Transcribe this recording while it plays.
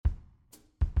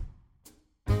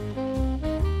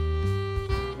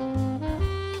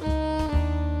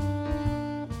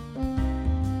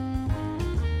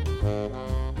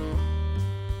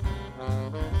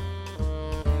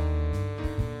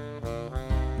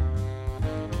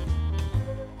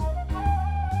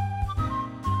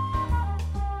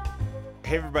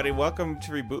Hey everybody, welcome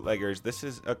to Rebootleggers. This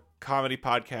is a comedy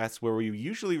podcast where we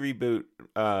usually reboot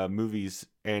movies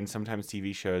and sometimes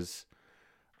TV shows,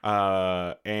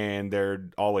 and they're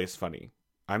always funny.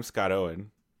 I'm Scott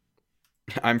Owen.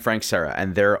 I'm Frank Serra,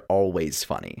 and they're always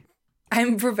funny.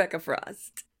 I'm Rebecca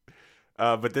Frost.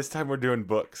 But this time we're doing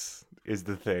books, is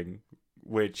the thing,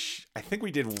 which I think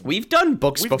we did. We've done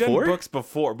books before? We've done books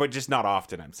before, but just not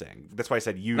often, I'm saying. That's why I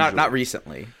said usually. Not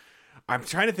recently. I'm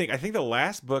trying to think. I think the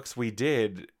last books we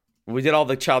did all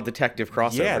the Child Detective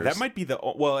crossovers. Yeah, that might be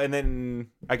and then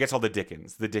I guess all the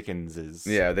Dickens. The Dickenses.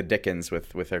 Yeah, the Dickens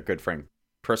with our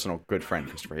personal good friend,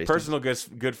 Christopher Hastings. Personal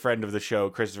good friend of the show,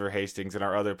 Christopher Hastings, and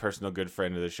our other personal good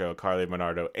friend of the show, Carly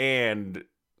Monardo. And,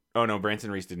 oh no,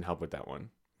 Branson Reese didn't help with that one.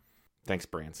 Thanks,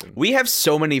 Branson. We have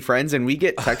so many friends, and we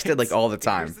get texted like all the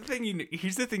time.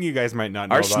 Here's the thing you guys might not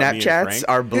know our about me and Snapchats Frank.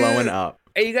 are blowing up.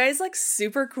 Are you guys like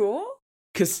super cool?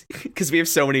 Because we have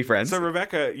so many friends. So,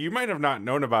 Rebecca, you might have not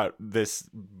known about this,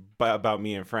 about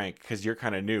me and Frank, because you're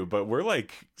kind of new, but we're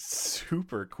like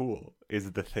super cool,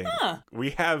 is the thing. Huh. We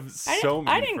have so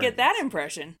many I didn't get that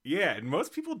impression. Yeah, and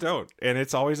most people don't. And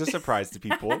it's always a surprise to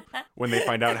people when they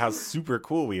find out how super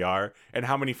cool we are and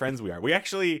how many friends we are. We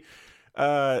actually,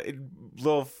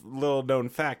 little known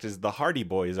fact is the Hardy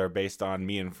Boys are based on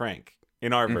me and Frank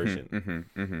in our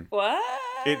version. What?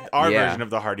 Our version of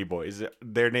the Hardy Boys.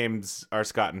 Their names are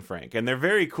Scott and Frank, and they're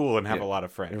very cool and have a lot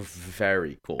of friends. They're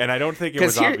very cool. And I don't think it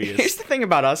was obvious. Here's the thing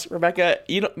about us, Rebecca.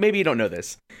 Maybe you don't know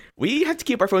this. We have to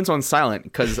keep our phones on silent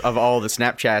because of all the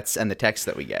Snapchats and the texts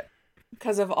that we get.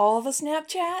 Because of all the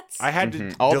Snapchats? I had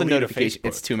to all the delete notifications. Facebook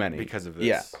It's too many because of this.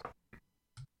 Yeah.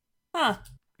 Huh.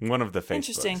 One of the Facebooks.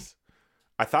 Interesting.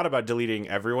 I thought about deleting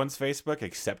everyone's Facebook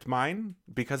except mine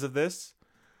because of this.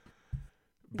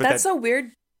 But That's so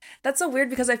weird. That's so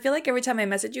weird because I feel like every time I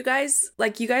message you guys,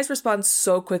 like you guys respond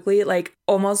so quickly, like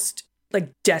almost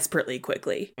like desperately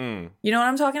quickly. You know what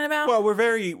I'm talking about? Well,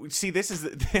 this is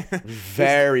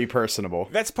very personable.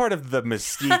 That's part of the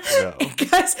mystique, though.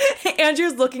 Guys,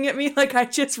 Andrew's looking at me like I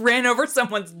just ran over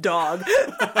someone's dog.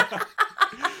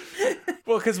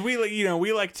 Well, because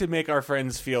we like to make our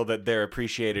friends feel that they're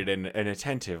appreciated and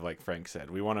attentive, like Frank said.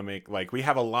 We want to make, like, we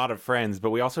have a lot of friends,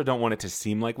 but we also don't want it to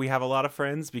seem like we have a lot of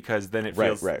friends because then it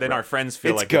feels, our friends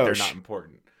feel like that they're not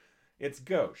important. It's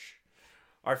gauche.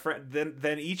 Our friend,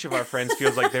 then each of our friends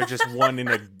feels like they're just one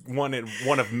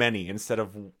of many instead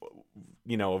of,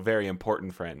 a very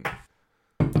important friend.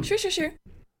 Sure.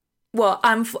 Well,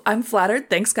 I'm flattered.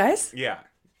 Thanks, guys. Yeah.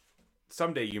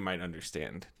 Someday you might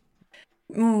understand.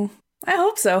 I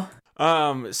hope so.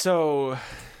 So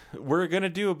we're gonna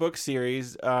do a book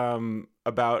series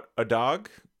about a dog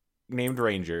named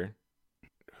Ranger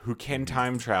who can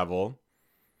time travel,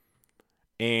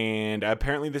 and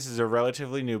apparently this is a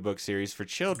relatively new book series for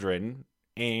children,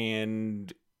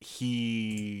 and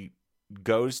he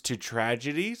goes to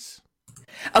tragedies.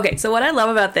 Okay, so what I love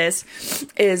about this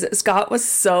is Scott was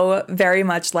so very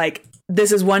much like,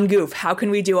 this is one goof. How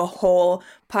can we do a whole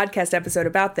podcast episode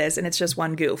about this? And it's just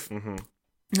one goof. And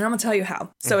I'm going to tell you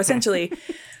how. So essentially,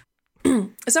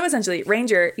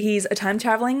 Ranger, he's a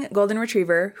time-traveling golden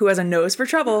retriever who has a nose for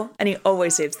trouble, and he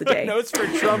always saves the day. A nose for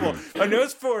trouble. A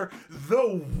nose for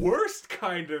the worst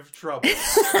kind of trouble.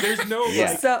 There's no,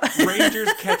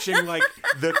 Ranger's catching, like,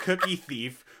 the cookie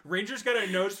thief. Ranger's got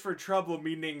a nose for trouble,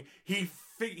 meaning he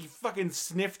fucking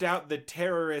sniffed out the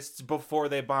terrorists before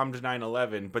they bombed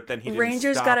 9/11, but then he didn't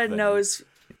Ranger's stop got a them. nose.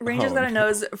 Ranger's got a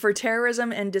nose for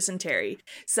terrorism and dysentery.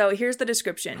 So here's the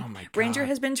description. Oh my God. Ranger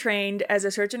has been trained as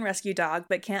a search and rescue dog,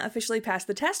 but can't officially pass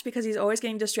the test because he's always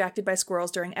getting distracted by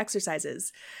squirrels during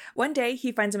exercises. One day,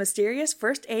 he finds a mysterious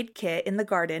first aid kit in the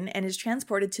garden and is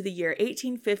transported to the year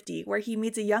 1850, where he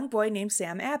meets a young boy named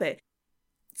Sam Abbott.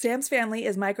 Sam's family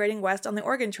is migrating west on the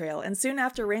Oregon Trail, and soon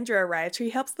after Ranger arrives, he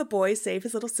helps the boy save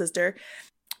his little sister.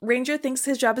 Ranger thinks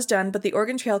his job is done, but the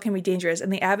Oregon Trail can be dangerous,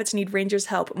 and the Abbotts need Ranger's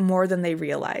help more than they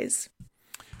realize.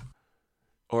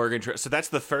 Oregon Trail. So that's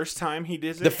the first time he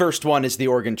did it? The first one is the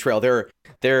Oregon Trail.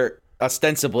 They're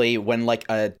ostensibly, when like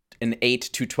an 8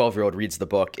 to 12-year-old reads the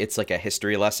book, it's like a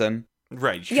history lesson.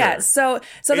 Right, sure. Yeah, so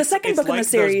the second book in the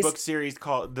series... It's like those book series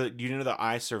called, the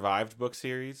I Survived book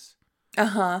series?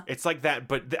 Uh-huh. It's like that,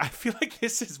 but I feel like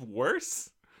this is worse.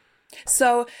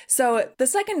 So the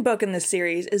second book in this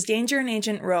series is Danger in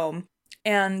Ancient Rome,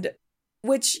 and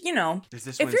which, is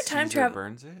this if when you're time Caesar travel,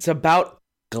 burns it? It's about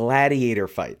gladiator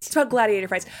fights. It's about gladiator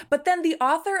fights. But then the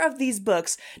author of these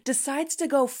books decides to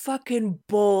go fucking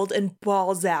bold and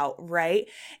balls out, right?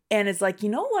 And it's like, you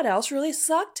know what else really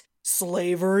sucked?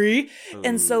 Slavery. Ooh.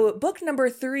 And so book number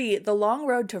 3, The Long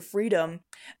Road to Freedom,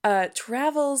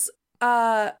 travels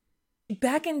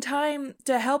back in time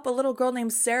to help a little girl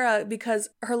named Sarah because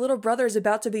her little brother is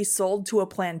about to be sold to a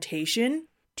plantation.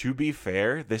 To be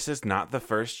fair, this is not the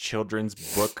first children's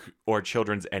book or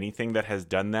children's anything that has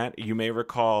done that. You may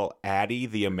recall Addie,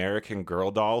 the American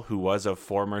Girl doll, who was a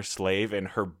former slave, and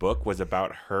her book was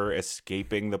about her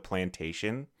escaping the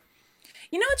plantation.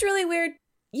 You know what's really weird?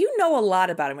 You know a lot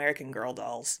about American Girl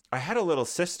dolls. I had a little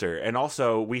sister, and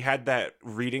also we had that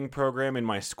reading program in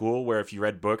my school where if you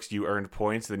read books, you earned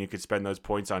points, then you could spend those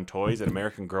points on toys, and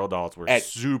American Girl dolls were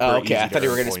super easy. Okay, I thought you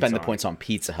were going to spend the points on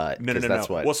Pizza Hut. No. That's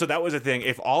what... Well, so that was the thing.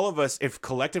 If all of us, if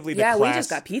collectively the class... Yeah, we just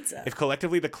got pizza. If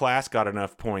collectively the class got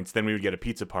enough points, then we would get a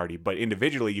pizza party, but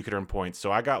individually you could earn points. So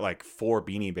I got like 4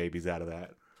 Beanie Babies out of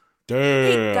that. Damn.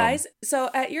 Hey, guys, so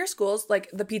at your schools, like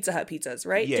the Pizza Hut pizzas,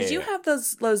 right? Yeah. Did you have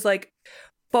those like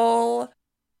full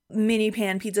mini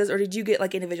pan pizzas, or did you get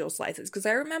like individual slices? Because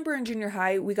I remember in junior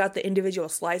high we got the individual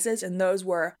slices, and those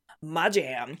were my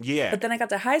jam. Yeah. But then I got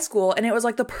to high school, and it was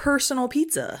like the personal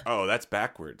pizza. Oh, that's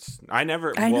backwards. I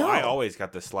know. I always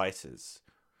got the slices.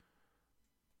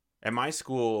 At my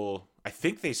school, I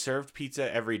think they served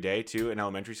pizza every day too. In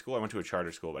elementary school, I went to a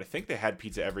charter school, but I think they had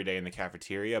pizza every day in the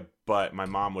cafeteria. But my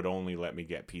mom would only let me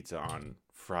get pizza on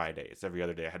Fridays. Every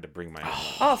other day I had to bring my own.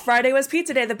 Oh, Friday was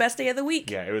pizza day, the best day of the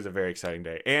week. Yeah, it was a very exciting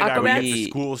day. And I would get the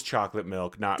school's chocolate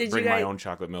milk, not bring my own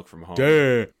chocolate milk from home.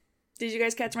 Duh. Did you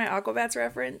guys catch my Aquabats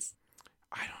reference?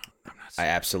 I'm not I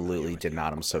absolutely did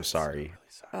not. I'm so sorry.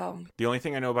 The only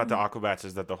thing I know about the Aquabats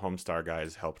is that the Homestar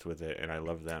guys helped with it, and I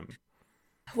love them.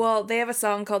 Well, they have a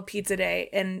song called Pizza Day,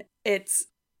 and it's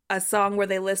a song where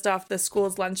they list off the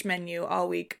school's lunch menu all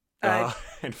week.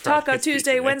 Taco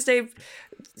Tuesday, Wednesday,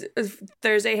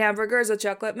 Thursday hamburgers with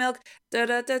chocolate milk,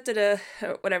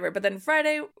 whatever. But then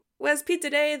Friday was Pizza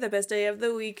Day, the best day of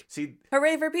the week. See,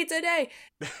 hooray for Pizza Day!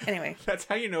 Anyway, that's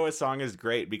how you know a song is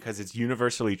great, because it's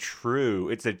universally true.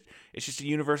 It's just a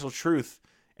universal truth,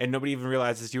 and nobody even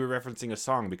realizes you were referencing a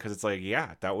song, because it's like,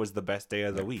 yeah, that was the best day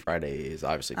of the week. Friday is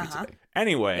obviously Pizza Day.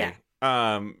 Anyway,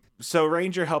 so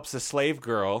Ranger helps a slave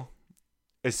girl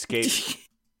escape.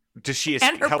 Does she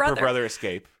help her brother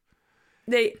escape?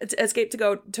 They escape to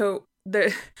go to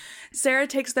Sarah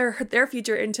takes their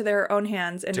future into their own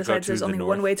hands and decides there's only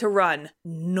one way to run: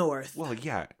 north. Well,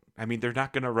 yeah. I mean, they're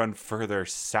not going to run further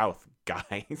south,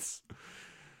 guys.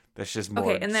 That's just more.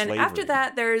 Okay, and then slavery. After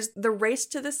that, there's the race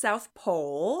to the South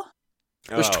Pole.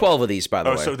 There's 12 of these, by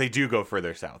the way. Oh, so they do go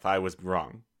further south. I was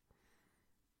wrong.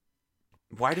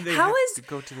 Why do they to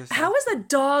go to the South? How is a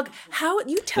dog? How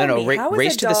you tell me? How is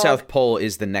Race a to dog... the South Pole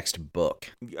is the next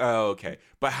book. Oh, okay.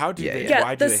 But how do they? Yeah,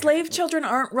 why do the slave children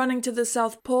aren't running to the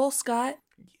South Pole, Scott.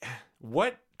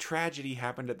 What tragedy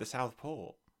happened at the South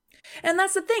Pole? And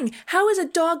that's the thing. How is a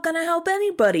dog gonna help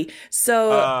anybody?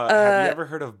 So, have you ever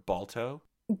heard of Balto?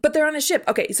 But they're on a ship.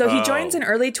 Okay, so he joins an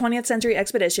early 20th century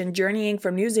expedition journeying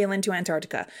from New Zealand to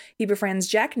Antarctica. He befriends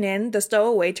Jack Nin, the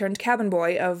stowaway turned cabin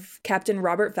boy of Captain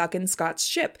Robert Falcon Scott's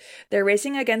ship. They're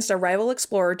racing against a rival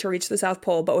explorer to reach the South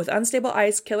Pole, but with unstable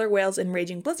ice, killer whales, and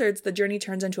raging blizzards, the journey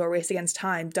turns into a race against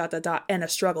time, ... and a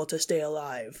struggle to stay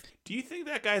alive. Do you think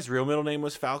that guy's real middle name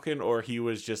was Falcon, or he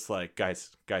was just like, guys,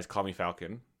 call me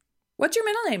Falcon? What's your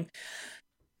middle name?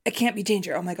 It can't be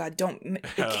Danger. Oh my God!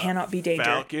 It cannot be Danger.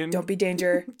 Falcon? Don't be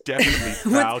Danger.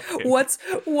 Definitely Falcon.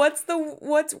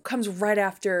 What comes right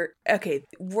after? Okay,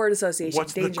 word association.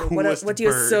 What's Danger. The coolest what do you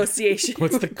bird? association?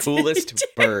 What's the coolest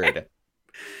bird?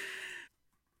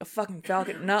 A fucking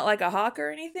falcon, not like a hawk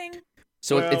or anything.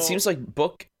 So it seems like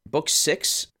book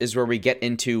 6 is where we get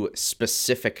into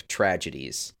specific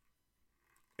tragedies.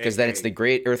 Because then it's the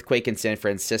Great Earthquake in San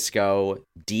Francisco,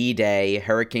 D-Day,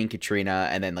 Hurricane Katrina,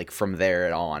 and then like from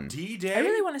there on. D-Day? I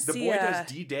really want to see. The boy does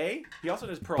D-Day? He also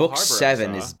does Pearl Book Harbor.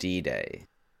 7 is D-Day.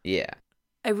 Yeah.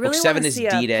 I really Book 7 want to is see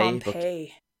D-Day. a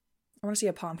Pompeii. I want to see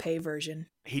a Pompeii version.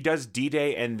 He does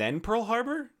D-Day and then Pearl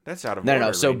Harbor? That's out of order. order.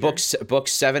 No. So book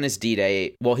 7 is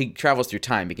D-Day. Well, he travels through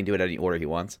time. He can do it any order he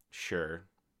wants. Sure.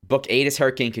 Book 8 is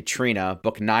Hurricane Katrina.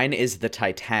 Book 9 is the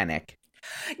Titanic.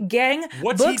 Gang,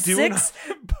 what's he doing?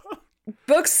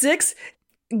 Book 6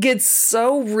 gets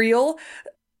so real.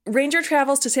 Ranger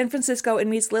travels to San Francisco and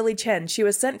meets Lily Chen. She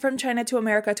was sent from China to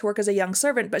America to work as a young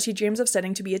servant, but she dreams of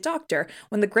studying to be a doctor.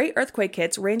 When the Great Earthquake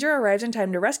hits, Ranger arrives in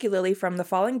time to rescue Lily from the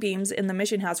falling beams in the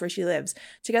mission house where she lives.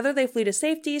 Together, they flee to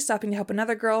safety, stopping to help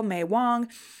another girl, Mei Wong,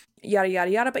 yada,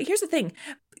 yada, yada. But here's the thing.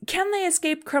 Can they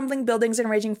escape crumbling buildings and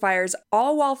raging fires,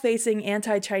 all while facing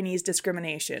anti-Chinese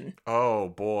discrimination? Oh,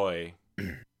 boy.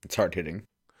 It's hard-hitting.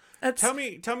 Tell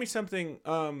me something.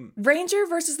 Ranger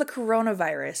versus the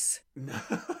coronavirus.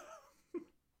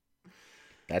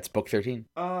 That's book 13.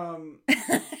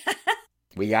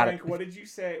 We got Frank, it. What did you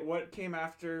say? What came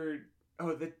after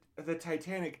Oh, the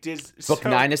Titanic. Book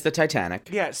 9 is the Titanic.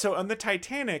 Yeah, so on the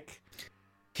Titanic,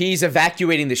 he's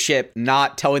evacuating the ship,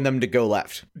 not telling them to go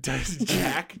left. Does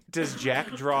Jack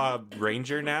draw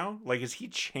Ranger now? Like, is he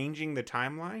changing the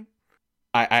timeline?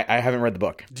 I haven't read the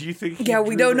book. Do you think?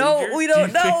 We don't know. We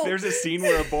don't know. Think there's a scene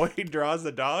where a boy draws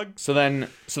a dog. So then,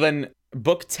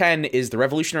 book 10 is the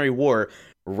Revolutionary War.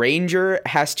 Ranger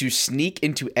has to sneak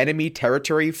into enemy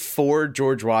territory for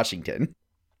George Washington.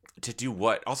 To do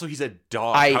what? Also, he's a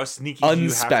dog. How sneaky do you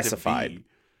have to be?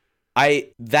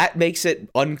 That makes it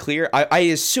unclear. I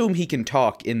assume he can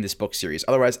talk in this book series.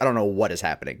 Otherwise, I don't know what is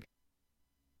happening.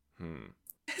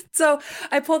 So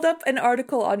I pulled up an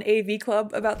article on AV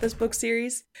Club about this book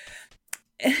series.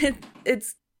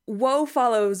 It's woe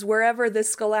follows wherever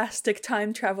this scholastic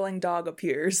time-traveling dog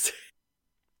appears.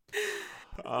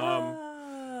 How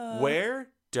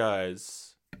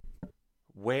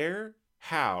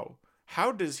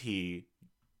does he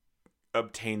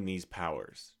obtain these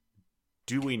powers?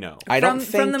 Do we know?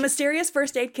 From the mysterious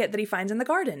first aid kit that he finds in the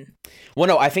garden. Well,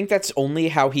 no, I think that's only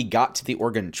how he got to the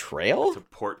Oregon Trail. It's a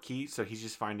port key, so he's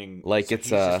just finding... He's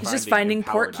just finding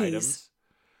port keys.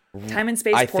 Time and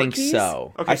space port keys? I think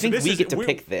so. Okay, I think we get to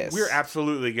pick this. We're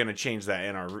absolutely going to change that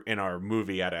in our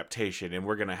movie adaptation, and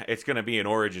it's going to be an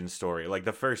origin story. Like,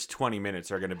 the first 20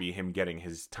 minutes are going to be him getting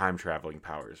his time-traveling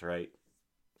powers, right?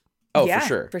 Oh, yeah, for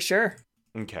sure. For sure.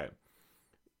 Okay.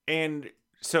 And...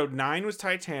 So 9 was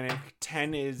Titanic,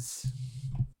 10 is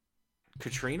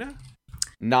Katrina?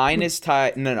 9 is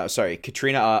Katrina,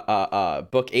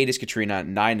 book 8 is Katrina,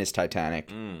 9 is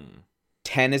Titanic.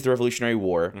 10 is the Revolutionary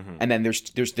War, and then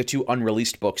there's the 2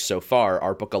 unreleased books so far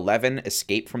are book 11,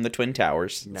 Escape from the Twin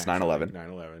Towers. It's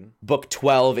 9/11. Book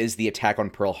 12 is The Attack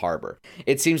on Pearl Harbor.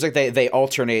 It seems like they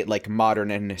alternate like modern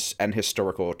and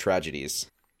historical tragedies.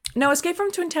 No, Escape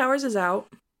from Twin Towers is out.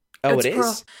 Oh, it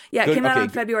is? Yeah, it came out on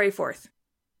February 4th.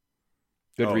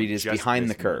 Goodread is behind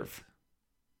the curve.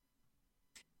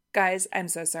 Guys, I'm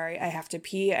so sorry. I have to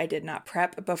pee. I did not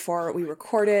prep before we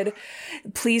recorded.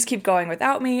 Please keep going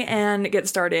without me and get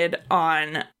started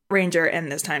on Ranger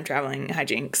and this time-traveling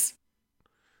hijinks.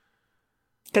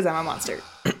 Because I'm a monster.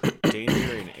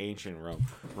 Danger in ancient Rome.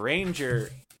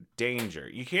 Ranger, danger.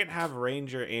 You can't have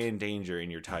Ranger and danger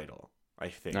in your title, I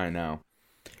think. I know.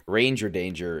 Ranger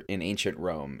danger in ancient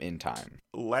Rome in time.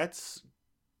 Let's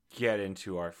get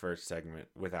into our first segment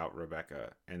without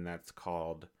Rebecca, and that's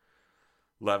called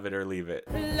Love It or Leave It.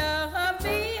 Love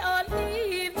me or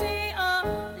leave me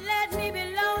or let me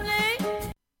be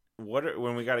lonely.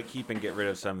 When we got to keep and get rid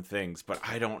of some things, but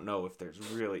I don't know if there's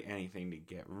really anything to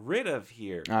get rid of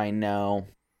here. I know.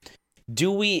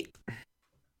 We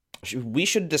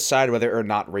should decide whether or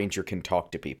not Ranger can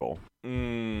talk to people.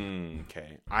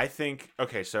 Okay. I think,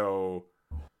 so...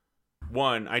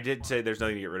 1, I did say there's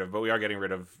nothing to get rid of, but we are getting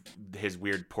rid of his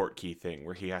weird port key thing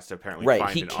where he has to apparently find an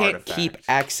artifact. Right, he can't keep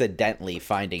accidentally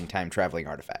finding time-traveling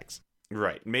artifacts.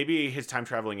 Right. Maybe his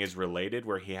time-traveling is related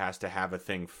where he has to have a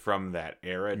thing from that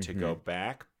era to go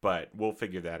back, but we'll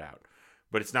figure that out.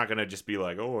 But it's not going to just be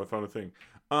like, oh, I found a thing.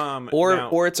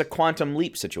 Or it's a quantum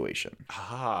leap situation.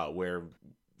 Where...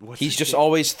 He's just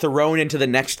always thrown into the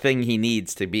next thing he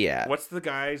needs to be at. What's the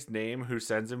guy's name who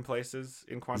sends him places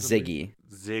in Quantum Ziggy.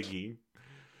 Ziggy.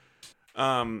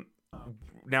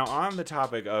 Now on the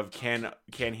topic of can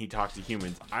he talk to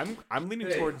humans, I'm leaning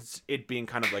towards it being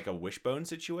kind of like a Wishbone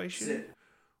situation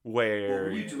where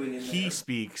he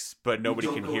speaks but nobody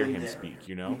can hear him speak,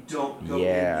 you know? We don't go in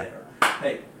there.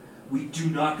 Hey, we do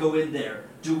not go in there.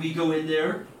 Do we go in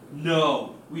there?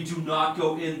 No, we do not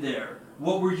go in there.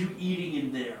 What were you eating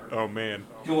in there? Oh, man.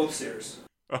 Go upstairs.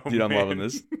 Oh, dude, I'm loving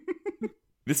this.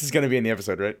 This is going to be in the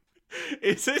episode, right?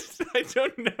 Is it? I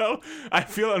don't know. I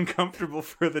feel uncomfortable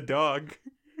for the dog.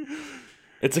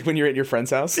 It's like when you're at your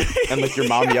friend's house and like your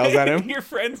mom yells at him. Your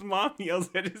friend's mom yells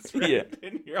at his friend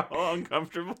and you're all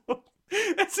uncomfortable.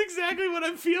 That's exactly what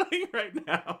I'm feeling right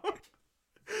now.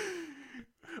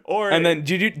 And then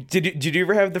did you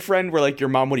ever have the friend where like your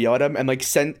mom would yell at him and like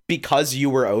because you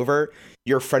were over,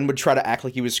 your friend would try to act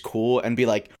like he was cool and be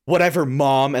like, whatever,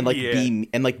 mom, and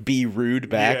like be rude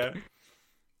back. Yeah.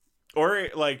 Or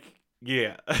like,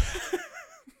 yeah.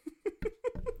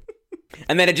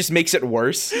 And then it just makes it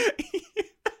worse.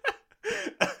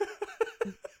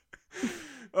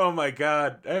 Oh my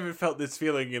god, I haven't felt this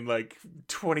feeling in like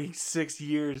 26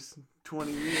 years.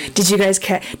 20 years. Did you guys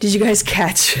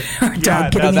catch our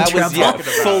dog getting in trouble? Was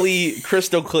fully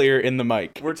crystal clear in the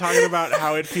mic. We're talking about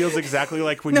how it feels exactly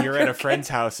like when you're at a friend's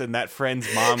house and that friend's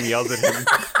mom yells at him.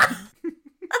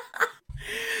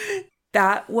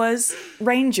 That was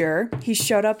Ranger. He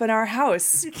showed up in our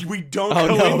house. We don't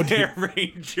go in there,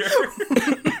 Ranger.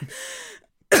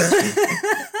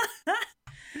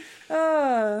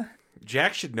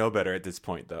 Jack should know better at this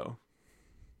point, though.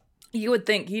 You would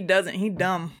think he doesn't. He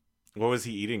dumb. What was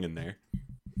he eating in there?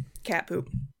 Cat poop.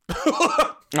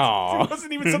 Aww. It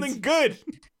wasn't even something good.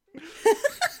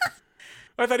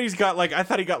 I thought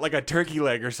he got like a turkey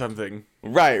leg or something.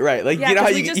 Right. Like, Yeah, you know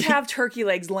how we just have turkey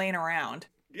legs laying around.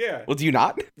 Yeah. Well, do you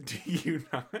not? Do you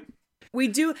not? We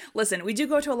do. Listen, we do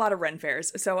go to a lot of Ren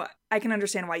fairs, so I can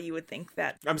understand why you would think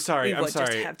that. I'm sorry. We would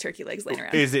just have turkey legs laying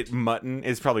around. Is it mutton?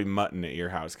 It's probably mutton at your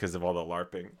house because of all the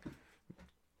LARPing.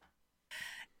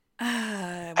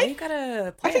 You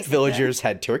gotta. I think villagers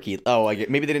had turkey. Oh,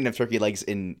 maybe they didn't have turkey legs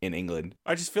in England.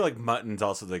 I just feel like mutton's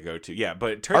also the go-to. Yeah,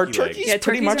 but turkey legs. Yeah,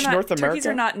 pretty much North America. Turkeys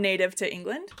are not native to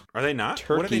England. Are they not?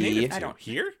 Turkey. What are they native to? I don't.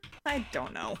 Here? I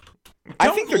don't know. I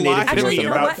think they're native to Actually, North you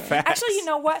know America. what? Actually, you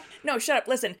know what? No, shut up.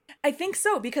 Listen, I think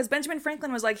so because Benjamin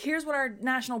Franklin was like, "Here's what our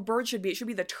national bird should be. It should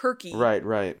be the turkey." Right.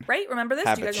 Right? Remember this? Do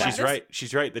you guys remember She's this? right.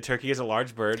 She's right. The turkey is a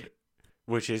large bird,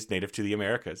 which is native to the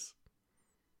Americas.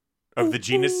 Of the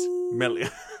genus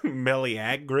Meleagris.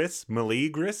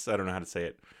 I don't know how to say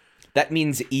it. That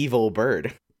means evil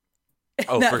bird.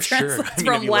 Oh, that for sure. translates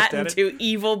from Latin to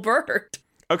evil bird.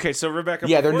 Okay, so Rebecca,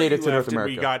 yeah, they're before native you to North left,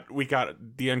 America. We got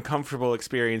the uncomfortable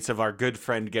experience of our good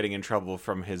friend getting in trouble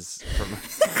from his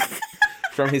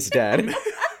from his dad.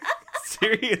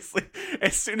 Seriously,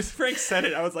 as soon as Frank said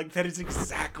it, I was like, "That is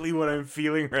exactly what I'm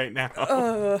feeling right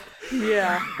now."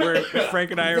 Yeah. Where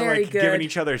Frank and I are Very like good. giving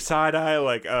each other side eye,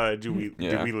 like, "Do we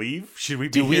leave? Should we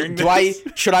be hearing this?"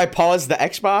 Should I pause the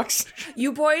Xbox?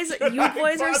 You boys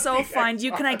are so fun.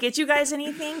 Can I get you guys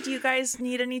anything? Do you guys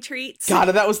need any treats? God,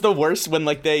 that was the worst when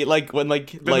your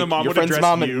friend's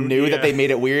mom knew that they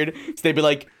made it weird. So they'd be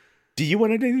like, "Do you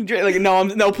want anything to drink?" Like,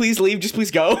 no, please leave. Just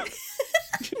please go.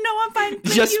 No, I'm fine.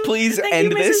 Thank Just you. please Thank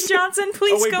end you, Mrs. this. Johnson,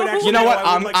 please go. Actually, you know what?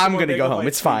 I would like some I'm more gonna go bagel home. bites,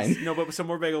 It's fine. please. No, but some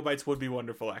more bagel bites would be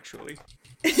wonderful, actually.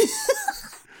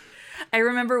 I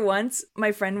remember once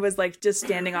my friend was like just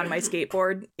standing on my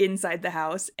skateboard inside the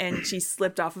house and she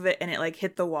slipped off of it and it like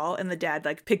hit the wall and the dad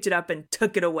like picked it up and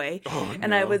took it away. Oh, and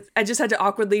no. I just had to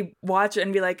awkwardly watch it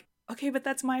and be like, okay, but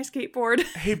that's my skateboard.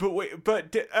 Hey, but wait,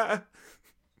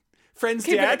 friend's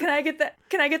Okay, dad? but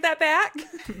can I get that back?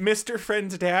 Mr.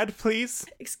 Friend's dad, please?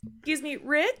 Excuse me,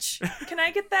 Rich? Can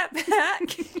I get that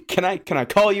back? Can I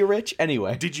call you Rich?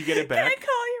 Anyway. Did you get it Can back I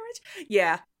call you Rich?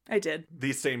 Yeah, I did.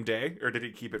 the same day, or did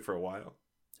he keep it for a while?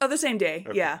 Oh, the same day.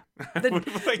 Okay. Yeah.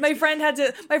 Like- My friend had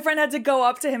to go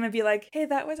up to him and be like, "Hey,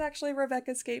 that was actually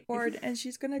Rebecca's skateboard and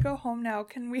she's going to go home now.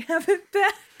 Can we have it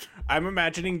back?" I'm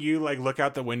imagining you like look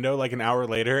out the window like an hour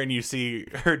later and you see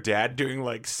her dad doing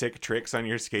like sick tricks on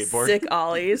your skateboard. Sick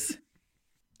ollies.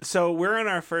 So we're on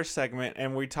our first segment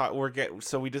and we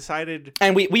decided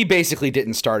And we basically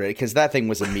didn't start it because that thing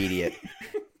was immediate.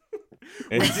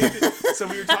 so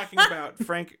we were talking about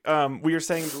Frank. We were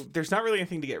saying there's not really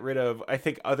anything to get rid of, I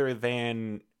think, other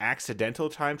than accidental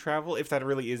time travel, if that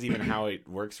really is even how it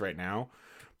works right now.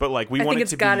 But like, I think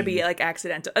it's got to be like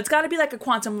accidental. It's got to be like a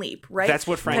quantum leap, right? That's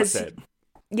what Frank said.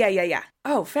 Yeah.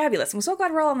 Oh, fabulous! I'm so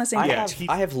glad we're all on the same page.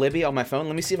 I have Libby on my phone.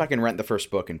 Let me see if I can rent the first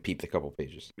book and peep the couple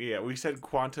pages. Yeah, we said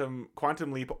quantum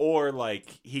leap, or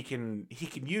like he can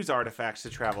use artifacts to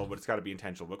travel, but it's got to be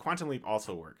intentional. But quantum leap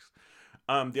also works.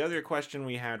 The other question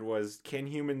we had was, can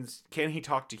he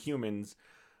talk to humans?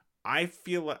 I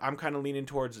feel like I'm kind of leaning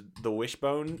towards the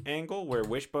Wishbone angle, where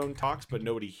Wishbone talks, but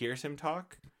nobody hears him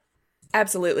talk.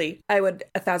 Absolutely. I would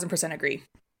 1,000% agree.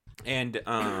 And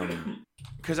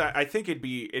because I think it'd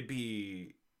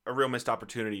be a real missed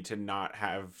opportunity to not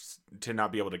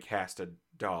be able to cast a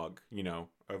dog,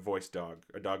 a voice dog,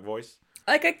 a dog voice.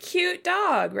 Like a cute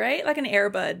dog, right? Like an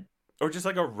Airbud. Or just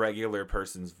like a regular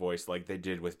person's voice like they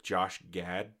did with Josh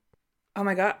Gad. Oh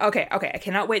my god. Okay. I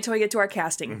cannot wait till we get to our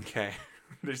casting. Okay.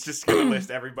 There's just going to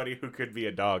list everybody who could be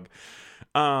a dog.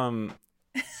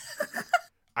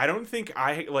 I don't think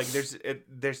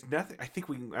there's nothing. I think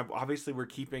we're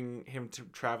keeping him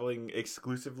traveling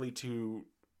exclusively to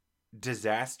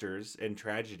disasters and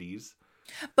tragedies.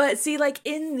 But see, like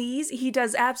in these, he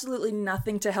does absolutely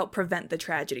nothing to help prevent the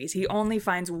tragedies. He only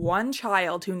finds one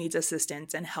child who needs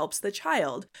assistance and helps the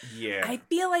child. Yeah. I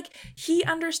feel like he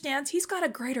understands he's got a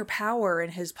greater power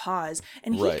in his paws,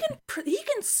 and he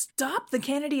can stop the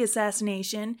Kennedy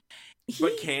assassination.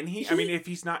 But can he? I mean, if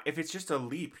it's just a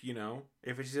leap,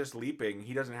 if it's just leaping,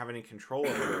 he doesn't have any control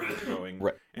over where he's going.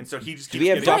 Right. And so he just Do we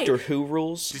have Right. Doctor Who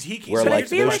rules? Does he keep where saying like it?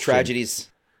 those like- tragedies?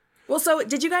 Well, so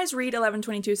did you guys read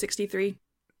 11/22/63?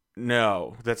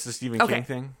 No, that's the Stephen King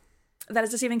thing. That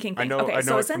is the Stephen King thing. I know Okay,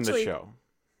 so it from the essentially, show.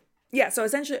 yeah. So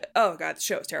essentially, oh god, the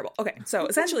show is terrible. Okay, so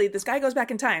essentially, this guy goes back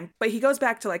in time, but he goes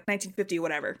back to like 1950,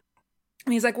 whatever.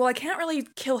 And he's like, well, I can't really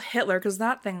kill Hitler because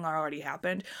that thing already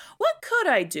happened. What could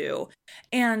I do?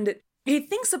 And he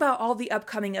thinks about all the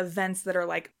upcoming events that are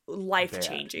like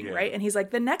life-changing, right? And he's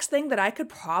like, the next thing that I could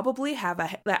probably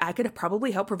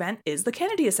help prevent is the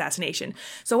Kennedy assassination.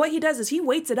 So what he does is he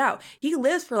waits it out. He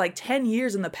lives for like 10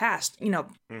 years in the past,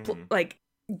 like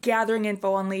gathering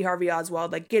info on Lee Harvey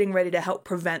Oswald, like getting ready to help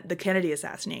prevent the Kennedy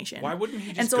assassination. Why wouldn't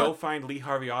he just go find Lee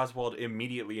Harvey Oswald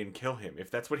immediately and kill him?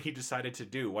 If that's what he decided to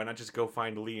do, why not just go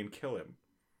find Lee and kill him?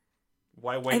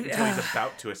 Why wait until he's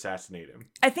about to assassinate him?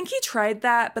 I think he tried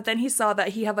that, but then he saw that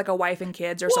he had like a wife and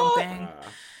kids or something.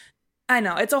 I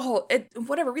know, it's a whole,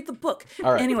 whatever, read the book.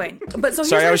 All right. Anyway, but so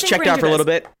sorry, I was checked out for a little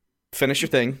bit. Finish your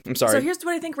thing. I'm sorry. So here's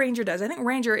what I think Ranger does. I think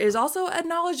Ranger is also a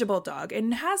knowledgeable dog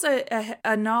and has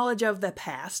a knowledge of the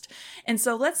past. And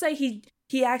so let's say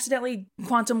he accidentally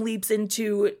quantum leaps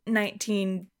into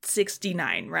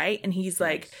 1969, right? And he's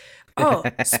like, oh,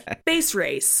 space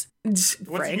race. What's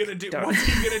Frank, he gonna do?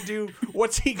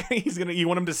 You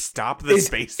want him to stop the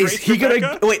space race? Is he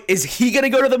gonna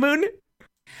go to the moon?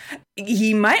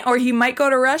 He might go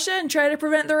to Russia and try to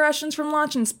prevent the Russians from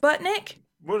launching Sputnik.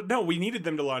 Well, no, we needed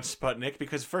them to launch Sputnik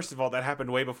because, first of all, that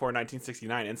happened way before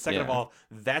 1969. And second of all,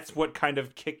 that's what kind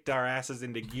of kicked our asses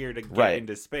into gear to get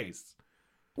into space.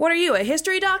 What are you, a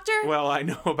history doctor? Well, I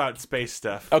know about space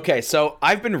stuff. Okay, so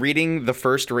I've been reading the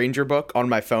first Ranger book on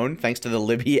my phone thanks to the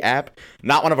Libby app.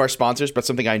 Not one of our sponsors, but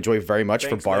something I enjoy very much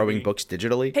for borrowing Libby. Books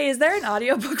digitally. Hey, is there an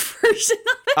audiobook version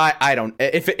of it? I don't.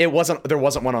 If it wasn't, there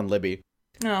wasn't one on Libby.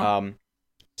 No.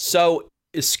 So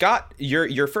Scott,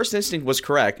 your first instinct was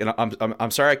correct, and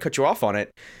I'm sorry I cut you off on it.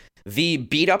 The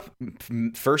beat up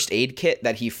first aid kit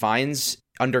that he finds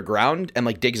underground and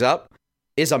like digs up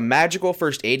is a magical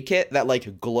first aid kit that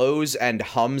like glows and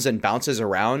hums and bounces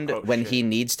around when he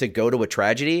needs to go to a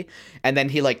tragedy, and then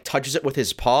he like touches it with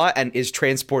his paw and is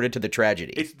transported to the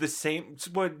tragedy. It's the same.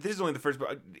 Well, this is only the first.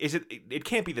 Is it? It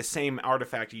can't be the same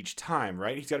artifact each time,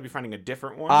 right? He's got to be finding a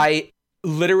different one.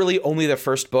 Literally only the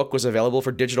first book was available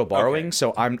for digital borrowing,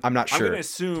 so I'm not sure. I'm gonna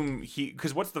assume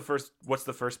because what's the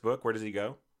first book? Where does he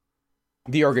go?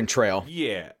 The Oregon Trail.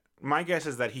 Yeah. My guess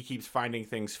is that he keeps finding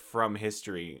things from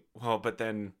history. Well, but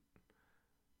then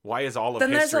why is all of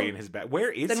history in his bag?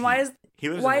 Where is he? Then why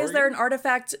is there an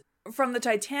artifact from the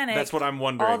Titanic? That's what I'm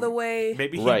wondering. All the way.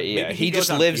 Maybe he just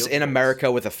lives in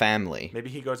America with a family. Maybe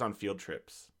he goes on field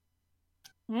trips.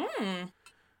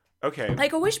 Okay.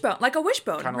 Like a wishbone,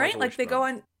 Kinda right? like they go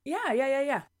on.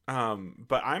 Yeah.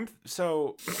 But I'm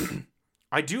so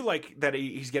I do like that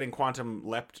he's getting quantum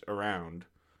leapt around.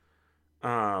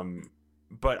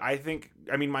 But I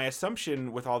mean, my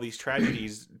assumption with all these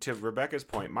tragedies, to Rebecca's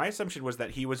point, my assumption was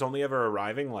that he was only ever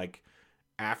arriving like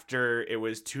after it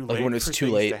was too late when it was for too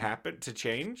things late to happen, to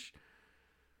change.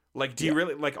 Like, do you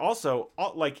really like? Also,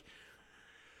 like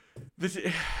this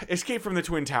Escape from the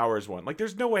Twin Towers one. Like,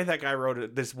 there's no way that guy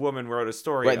this woman wrote a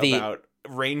story about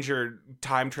Ranger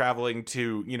time traveling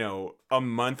to a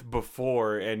month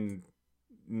before and.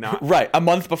 Not a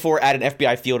month before at an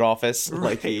FBI field office.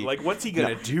 Right. Like what's he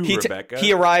gonna do, Rebecca?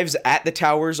 He arrives at the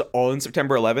towers on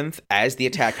September 11th as the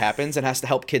attack happens and has to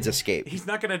help kids escape. He's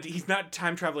not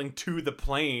time traveling to the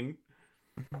plane.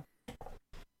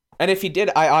 And if he did,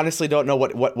 I honestly don't know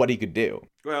what he could do.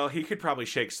 Well, he could probably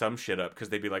shake some shit up because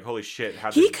they'd be like, "Holy shit,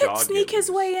 how he could sneak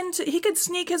his way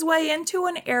into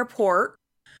an airport,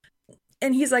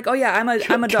 and he's like, "Oh yeah, I'm a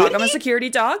dog. I'm a security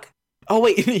dog." Oh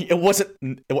wait, it wasn't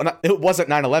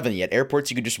 9/11 yet. Airports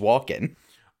you could just walk in.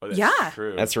 Oh, that's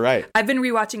true. That's right. I've been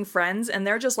rewatching Friends, and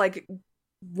they're just like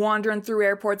wandering through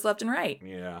airports left and right.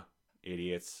 Yeah,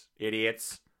 idiots.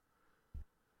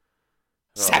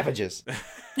 Savages.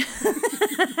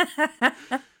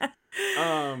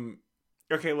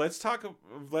 Okay,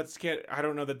 let's get. I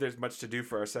don't know that there's much to do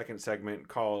for our second segment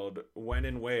called When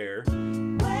and Where.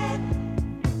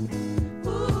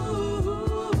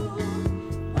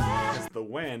 The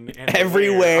when and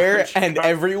everywhere and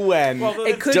every when. Well,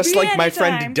 it could just be like my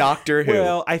anytime. friend Doctor Who.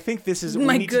 Well, I think this is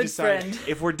my we need good to decide friend.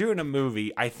 if we're doing a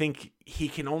movie. I think he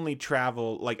can only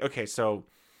travel so.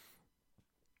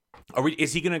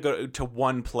 Is he going to go to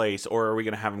one place, or are we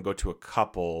going to have him go to a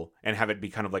couple and have it be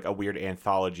kind of like a weird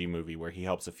anthology movie where he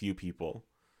helps a few people?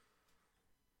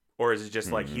 Or is it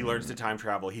just like he learns to time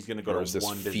travel, he's going to go to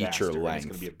one disaster, and it's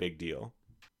going to be a big deal?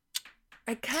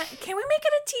 Can we make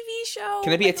it a TV show?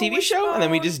 Can it be a TV show, and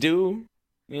then we just do?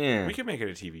 Yeah, we can make it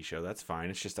a TV show. That's fine.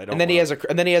 It's just I don't. And then he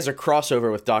has a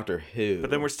crossover with Doctor Who. But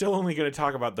then we're still only going to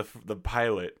talk about the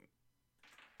pilot.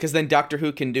 Because then Doctor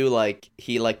Who can do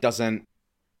he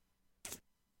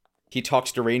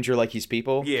talks to Ranger like he's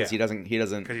people. Yeah, because he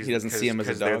doesn't see him as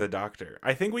a dog. They're the Doctor.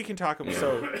 I think we can talk.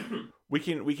 So We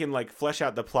can like flesh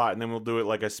out the plot, and then we'll do it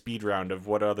like a speed round of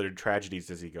what other tragedies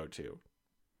does he go to.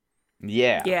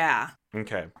 Yeah. Yeah.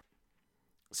 Okay.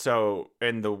 So,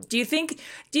 and the Do you think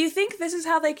this is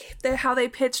how they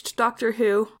pitched Doctor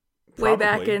Who way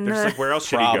back in They're just like, where else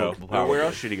should he go? Probably. Where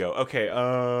else should he go? Okay,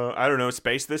 I don't know,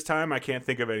 space this time? I can't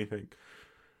think of anything.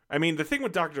 I mean, the thing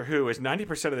with Doctor Who is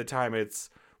 90% of the time it's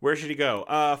where should he go?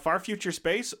 Far future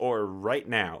space or right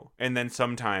now? And then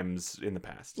sometimes in the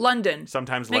past. London.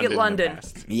 Sometimes Make London it London. in the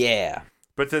past. Yeah.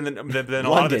 But then a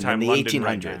lot of the time in the London 1800s.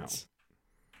 right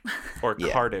now. Or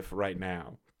Yeah. Cardiff right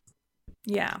now.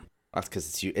 Yeah. That's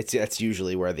because it's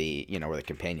usually where the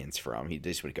companion's from. He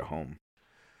just would go home.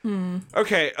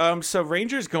 Okay, so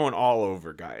Ranger's going all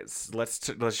over, guys. Let's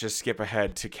just skip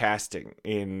ahead to casting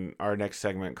in our next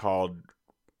segment called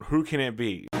Who Can It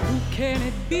Be? Can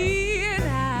it be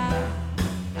now?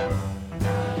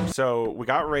 So we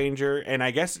got Ranger, and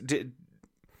I guess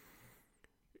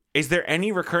is there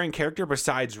any recurring character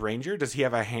besides Ranger? Does he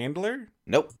have a handler?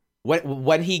 Nope.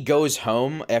 When he goes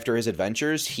home after his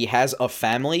adventures, he has a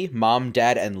family, mom,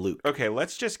 dad, and Luke. Okay,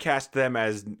 let's just cast them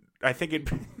as I think it.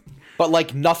 But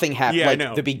like nothing happened. Yeah, like I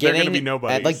know. the beginning, They're gonna be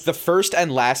nobodies. and like the first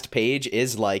and last page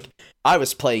is like I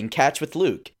was playing catch with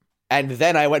Luke, and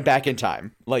then I went back in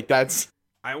time. Like that's.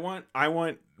 I want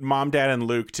Mom, Dad, and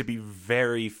Luke to be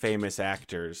very famous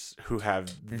actors who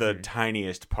have the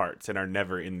tiniest parts and are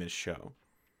never in this show.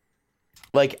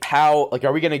 Like how? Like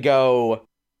are we gonna go?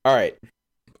 All right.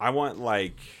 I want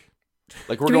like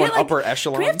we're Do we going get, like- upper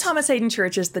echelon. Can we have Thomas Hayden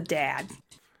Church as the dad?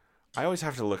 I always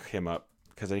have to look him up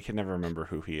because I can never remember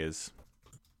who he is.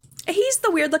 He's the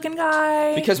weird looking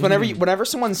guy. Because whenever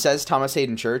someone says Thomas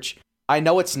Hayden Church, I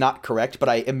know it's not correct, but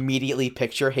I immediately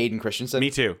picture Hayden Christensen.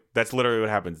 Me too. That's literally what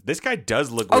happens. This guy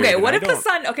does look weird. Okay, and what I if the don't-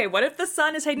 son? Okay, what if the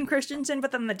son is Hayden Christensen,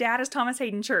 but then the dad is Thomas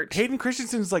Hayden Church? Hayden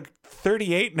Christensen's like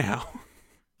 38 now.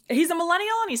 He's a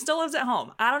millennial and he still lives at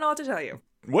home. I don't know what to tell you.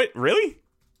 What? Really?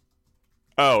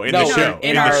 Oh, in No, the show.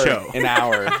 in the our- show. in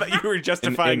our- I thought you were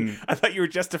justifying. I thought you were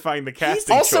justifying the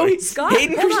casting. Also, choice. Scott,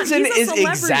 Hayden hold on, Christensen he's a is celebrity.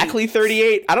 exactly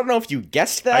 38. I don't know if you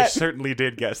guessed I that. certainly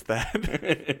did guess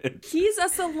that. He's a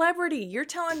celebrity. You're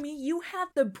telling me you had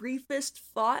the briefest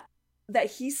thought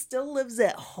that he still lives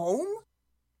at home?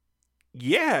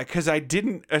 Yeah, because I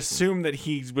didn't assume that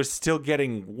he was still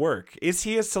getting work. Is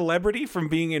he a celebrity from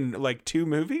being in like 2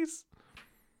 movies?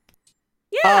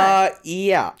 Yeah.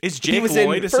 Yeah. Is He Jake was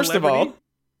Lloyd a first of celebrity? all,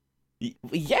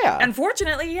 yeah.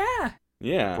 Unfortunately, yeah.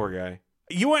 Yeah. Poor guy.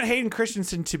 You want Hayden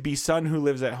Christensen to be son who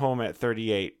lives at home at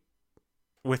 38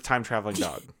 with time traveling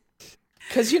dog.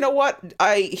 Because you know what?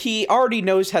 He already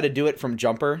knows how to do it from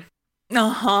Jumper.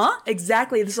 Uh-huh.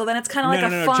 Exactly. So then it's kind of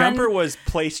like a fun... Jumper was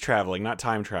place traveling, not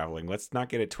time traveling. Let's not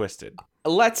get it twisted.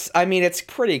 It's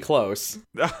pretty close.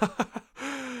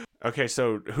 Okay,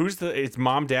 so it's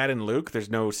mom, dad, and Luke? There's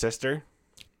no sister?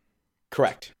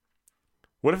 Correct.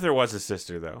 What if there was a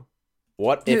sister, though?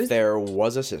 What if there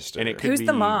was a sister? And it could Who's be,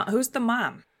 the mom? Who's the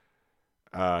mom?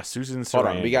 Susan Sarandon. Hold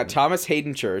on, we got Thomas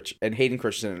Hayden Church and Hayden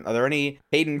Christensen. Are there any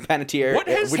Hayden Panettiere? What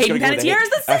has- Hayden Panettiere is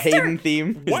the sister! A Hayden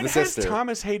theme is What the has sister.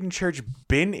 Thomas Hayden Church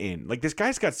been in? Like, this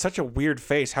guy's got such a weird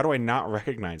face. How do I not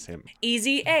recognize him?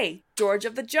 Easy A. George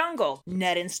of the Jungle.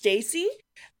 Ned and Stacy.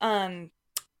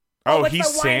 Oh, what's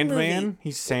he's that wine Sandman? movie?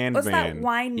 He's Sandman. What's that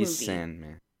wine movie? He's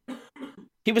Sandman.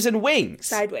 He was in Wings.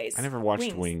 Sideways. I never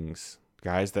watched Wings.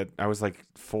 Guys, that I was like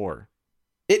 4.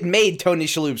 It made Tony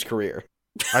Shalhoub's career.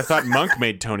 I thought Monk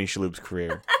made Tony Shalhoub's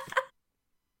career.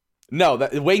 No,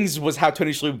 Wings was how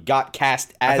Tony Shalhoub got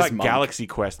cast I as thought Monk. Galaxy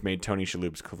Quest made Tony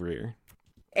Shalhoub's career.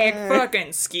 Fucking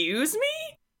excuse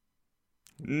me?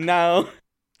 No.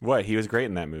 What? He was great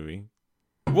in that movie.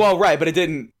 Well, right, but it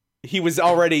didn't. He was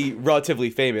already relatively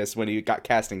famous when he got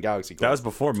cast in Galaxy Quest. That was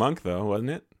before Monk, though,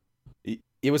 wasn't it?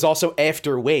 It was also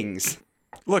after Wings.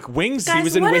 Look, Wings. Guys, He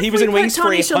was in what if we put Wings for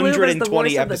Tony Shalhoub as the 120 voice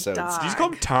of the episodes. dog? Did you just call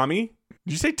him Tommy?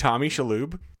 Did you say Tommy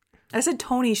Shalhoub? I said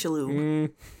Tony Shalhoub.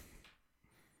 Mm.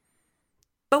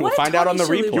 But We'll what if find out Tony on the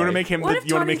Shalhoub- replay. You want to make him? What if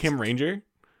You want to Tony- make him Ranger?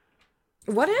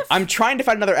 What if? I'm trying to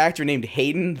find another actor named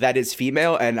Hayden that is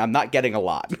female, and I'm not getting a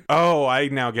lot. Oh, I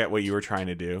now get what you were trying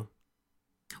to do.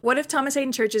 What if Thomas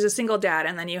Hayden Church is a single dad,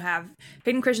 and then you have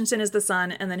Hayden Christensen as the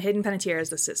son, and then Hayden Panettiere as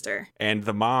the sister? And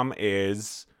the mom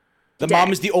is, The Dead.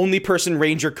 mom is the only person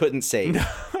Ranger couldn't save.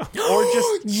 or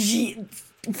just.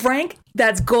 Frank,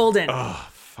 that's golden. Oh,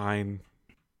 fine.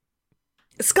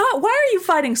 Scott, why are you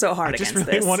fighting so I hard just against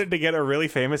really this? wanted to get a really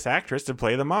famous actress to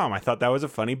play the mom. I thought that was a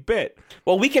funny bit.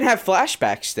 Well, we can have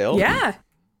flashbacks still. Yeah,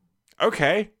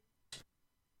 Okay.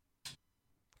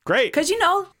 Great. because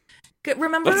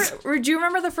Remember? Do you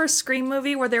remember the first Scream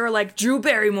movie where they were like, Drew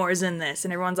Barrymore's in this,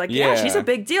 and everyone's like, yeah, she's a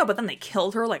big deal, but then they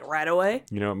killed her like right away.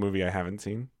 You know what movie I haven't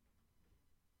seen?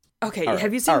 Okay,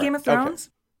 have you seen Game of Thrones?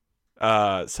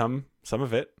 Okay. Some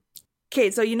of it.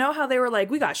 Okay, so you know how they were like,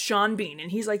 we got Sean Bean,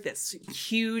 and he's like this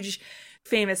huge,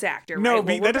 famous actor. No,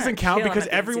 right? that doesn't count because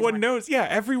everyone knows. Yeah,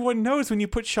 everyone knows when you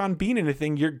put Sean Bean in a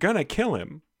thing, you're gonna kill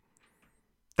him.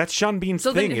 That's Sean Bean's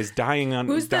thing, is dying on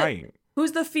dying.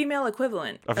 Who's the female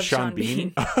equivalent of Sean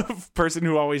Bean? Person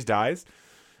who always dies?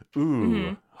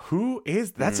 Ooh, who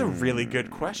is? That's a really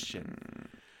good question.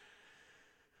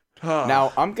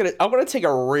 Now I'm gonna take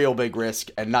a real big risk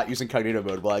and not use incognito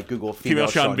mode while I Google female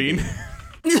Sean Bean.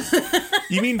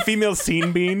 You mean female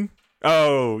Scene Bean?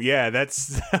 Oh yeah,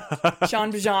 that's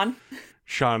Sean Bajan.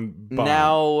 Sean Bon.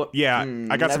 Now, yeah,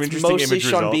 I got some interesting image results.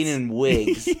 Sean Bean in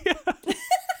wigs.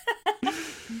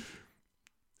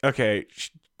 Okay,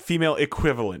 female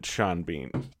equivalent Sean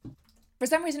Bean. For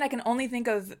some reason, I can only think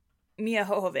of Mia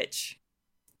Jovovich.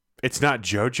 It's not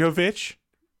Jojovich?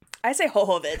 I say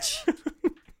Jovovich.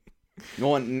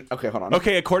 Okay, hold on.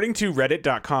 Okay, according to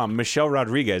Reddit.com, Michelle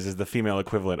Rodriguez is the female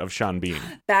equivalent of Sean Bean.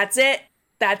 That's it.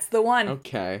 That's the one.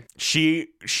 Okay. She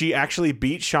actually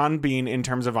beat Sean Bean in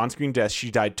terms of on-screen deaths.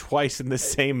 She died twice in the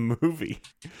same movie.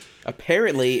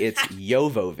 Apparently, it's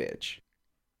Jovovich.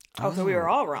 Oh, so we were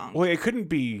all wrong. Well, it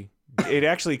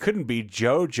actually couldn't be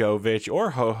Jojovich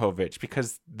or Hohovich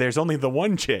because there's only the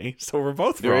one J, so we're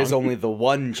both wrong. There is only the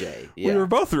one J. Yeah. We were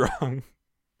both wrong.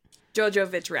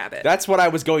 Jojovich Rabbit. That's what I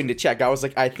was going to check. I was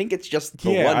like, I think it's just the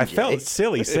one J. I felt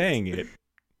silly saying it.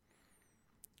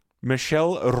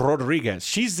 Michelle Rodriguez.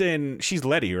 She's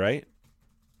Letty, right?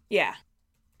 Yeah.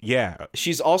 Yeah.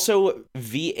 She's also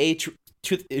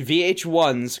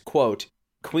VH1's, quote,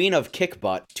 Queen of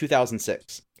Kickbutt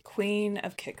 2006. Queen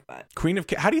of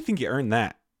Kickbutt. How do you think you earned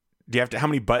that? Do you have to? How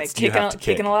many butts do you have to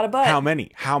kick? Kicking a lot of butt. How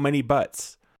many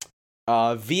butts?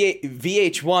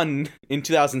 VH1 in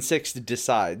 2006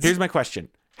 decides. Here's my question: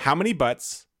 how many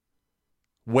butts?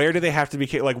 Where do they have to be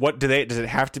kicked? Like, what do they? Does it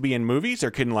have to be in movies,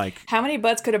 or can like? How many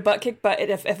butts could a butt kick butt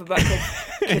if a butt kick?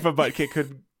 If a butt kick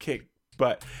could kick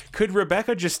butt, could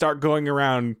Rebecca just start going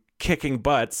around kicking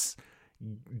butts?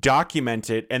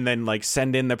 Document it and then like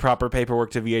send in the proper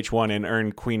paperwork to VH1 and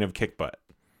earn Queen of Kickbutt.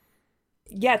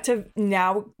 Yeah, to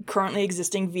now currently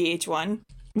existing VH1.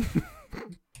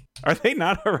 Are they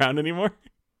not around anymore?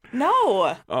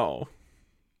 No. Oh.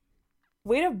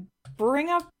 Way to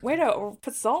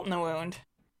put salt in the wound.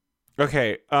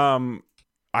 Okay,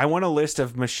 I want a list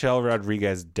of Michelle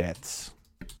Rodriguez deaths.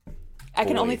 I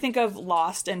can only think of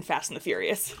Lost and Fast and the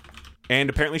Furious. And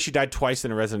apparently she died twice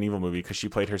in a Resident Evil movie because she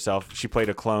played herself. She played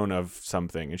a clone of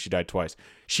something, and she died twice.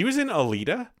 She was in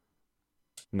Alita?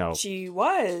 No. She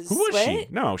was. Who was she?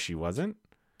 No, she wasn't.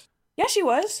 Yeah, she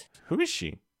was. Who is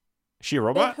she? Is she a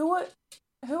robot? Who was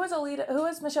Alita? Who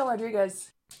was Michelle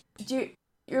Rodriguez? Do you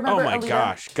remember? Oh my Alita?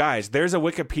 gosh, guys! There's a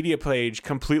Wikipedia page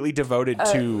completely devoted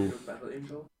to.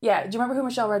 Yeah, do you remember who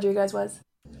Michelle Rodriguez was?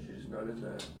 She's not in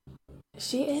that.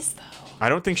 She is though. I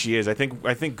don't think she is. I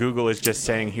think Google is just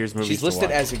saying here's movies. She's listed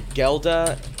to watch. as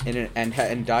Gelda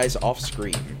and dies off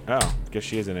screen. Oh, guess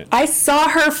she is in it. I saw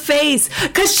her face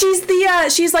because she's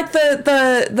she's like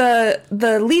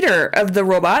the leader of the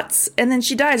robots, and then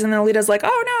she dies, and then Alita's like,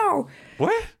 oh no.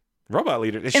 What? Robot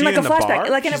leader? Is in she like in a the flashback, bar?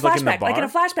 like in She's a flashback, like in a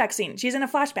flashback scene. She's in a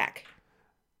flashback.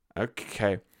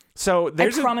 Okay. So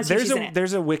there's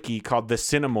a wiki called the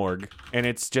Cinemorgue, and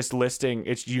it's just listing.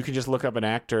 You can just look up an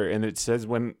actor, and it says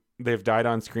when they've died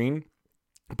on screen.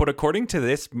 But according to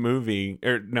this movie,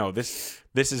 this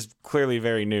is clearly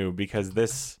very new because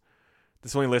this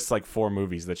only lists like 4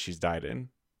 movies that she's died in.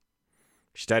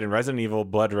 She died in Resident Evil,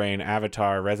 Blood Rain,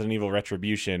 Avatar, Resident Evil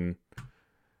Retribution,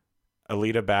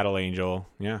 Alita Battle Angel.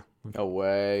 Yeah. No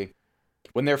way.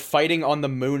 When they're fighting on the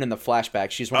moon in the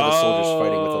flashback, she's one of the soldiers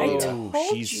fighting with Alita. I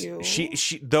told you.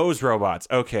 She those robots.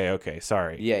 Okay,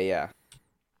 sorry. Yeah.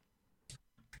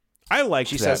 I like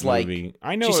that says, movie. Like,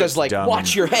 I know she says like dumb.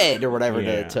 watch your head or whatever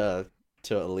Yeah. to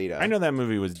Alita. I know that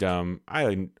movie was dumb.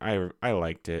 I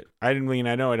liked it. I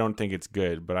don't think it's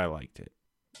good, but I liked it.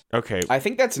 Okay. I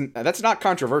think that's not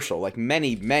controversial. Like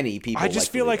many people. I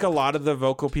just feel like a lot of the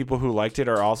vocal people who liked it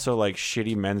are also like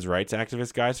shitty men's rights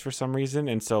activist guys for some reason,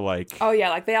 and so like. Oh yeah,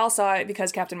 like they all saw it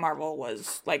because Captain Marvel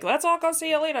was like, let's all go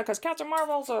see Alita because Captain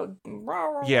Marvel's a.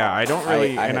 Yeah, I don't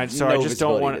really, I just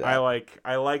don't want.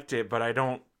 I liked it, but I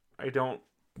don't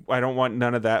want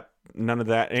none of that. None of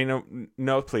that.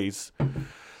 No, please.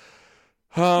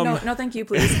 No, thank you,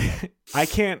 please. I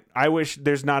can't. I wish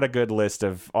there's not a good list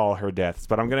of all her deaths,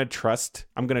 but I'm gonna trust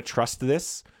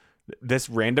this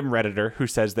random Redditor who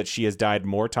says that she has died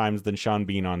more times than Sean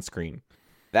Bean on screen.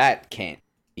 That can't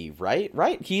be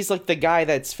right? He's like the guy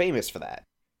that's famous for that.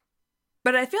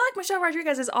 But I feel like Michelle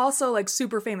Rodriguez is also like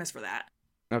super famous for that.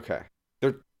 Okay.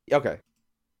 Okay.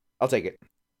 I'll take it.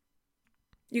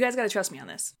 You guys got to trust me on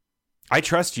this. I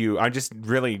trust you. I just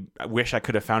really wish I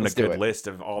could have found a good list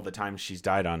of all the times she's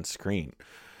died on screen.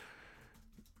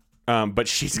 But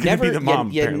she's going to be the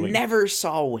mom, apparently. You never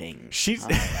saw Wings. She's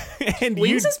and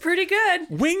Wings is pretty good.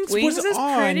 Wings was is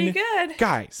on. Pretty good.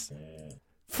 Guys,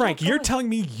 Frank, you're telling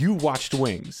me you watched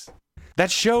Wings.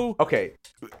 That show... Okay.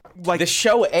 Like the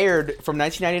show aired from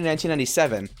 1990 to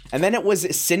 1997, and then it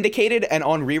was syndicated and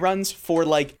on reruns for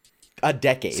like a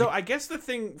decade. So I guess the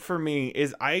thing for me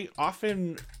is I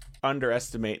often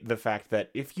underestimate the fact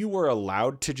that if you were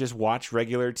allowed to just watch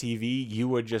regular TV, you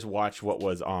would just watch what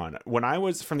was on. When I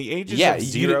was from the ages of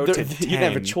 0 to 10, you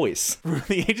didn't have a choice. From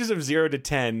the ages of 0 to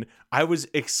 10, I was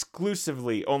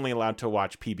exclusively only allowed to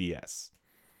watch PBS.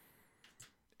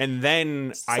 And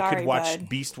then I could watch bud.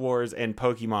 Beast Wars and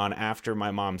Pokemon after my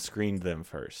mom screened them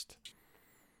first.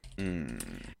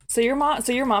 So your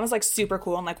mom is like super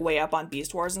cool and like way up on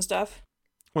Beast Wars and stuff.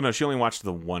 Well, no, she only watched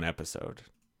the one episode.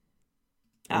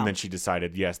 Oh. And then she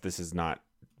decided, yes, this is not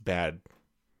bad.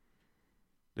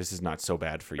 This is not so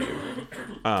bad for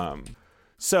you.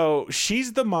 So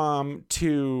she's the mom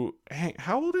to... Hey,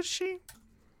 how old is she?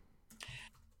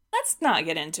 Let's not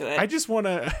get into it. I just want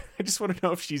to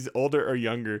know if she's older or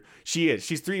younger. She is.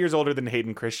 She's 3 years older than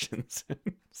Hayden Christensen.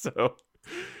 So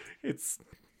it's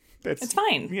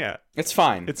fine. Yeah. It's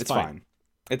fine. It's fine.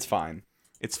 It's fine.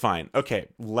 It's fine. Okay,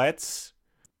 let's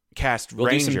cast We'll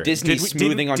Ranger. do some Disney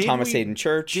smoothing on Thomas Hayden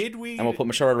Church. Did we? And we'll put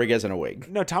Michelle Rodriguez in a wig.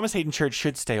 No, Thomas Hayden Church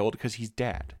should stay old because he's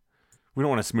dad. We don't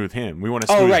want to smooth him. We want to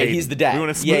smooth Hayden. He's the dad. We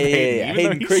want to smooth Hayden.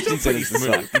 Hayden Christensen is the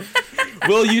son.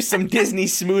 We'll use some Disney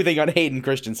smoothing on Hayden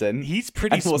Christensen. He's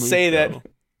pretty and we'll smooth, say though.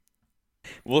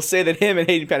 We'll say that him and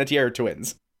Hayden Panettiere are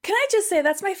twins. Can I just say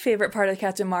that's my favorite part of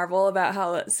Captain Marvel about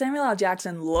how Samuel L.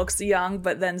 Jackson looks young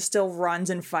but then still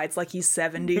runs and fights like he's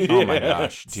 70. Oh my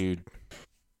gosh, dude.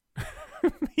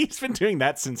 He's been doing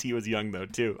that since he was young though,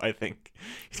 too, I think.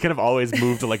 He's kind of always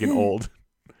moved to like an old.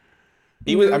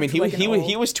 He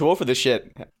was too old for this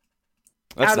shit.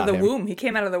 That's out of the him. womb. He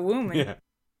came out of the womb. Yeah.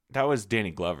 That was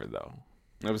Danny Glover though.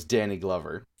 That was Danny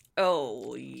Glover.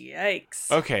 Oh, yikes.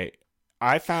 Okay.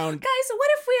 I found Guys, what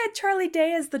if we had Charlie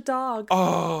Day as the dog?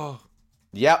 Oh.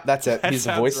 Yep, that's it. That He's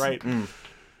the sounds voice. Right.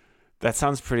 That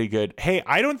sounds pretty good. Hey,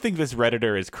 I don't think this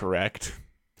Redditor is correct.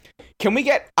 Can we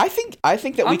get I think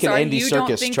that we can Andy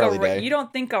Serkis Charlie Day. You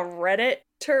don't think a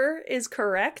Redditor is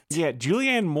correct? Yeah,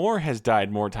 Julianne Moore has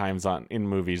died more times in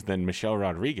movies than Michelle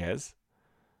Rodriguez.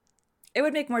 It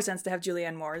would make more sense to have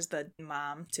Julianne Moore as the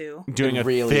mom, too. Doing a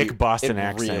thick Boston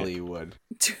accent. It really would.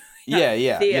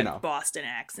 Yeah, thick you know. Boston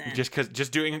accent.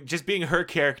 Just being her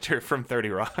character from 30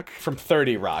 Rock. From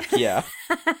 30 Rock, yeah.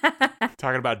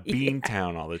 Talking about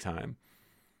Beantown all the time.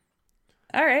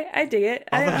 All right, I dig it.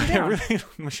 I'm down.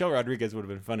 Michelle Rodriguez would have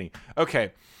been funny.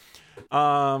 Okay.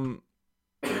 And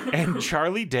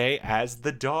Charlie Day as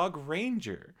the Dog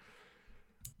Ranger.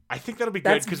 I think that'll be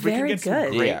good because we can get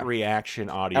some great reaction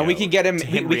audio. And we can get him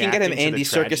Andy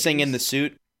Serkising in the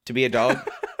suit to be a dog.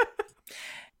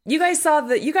 You guys saw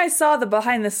the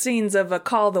behind the scenes of A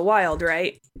Call of the Wild,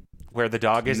 right? Where the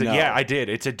dog is? No. Yeah, I did.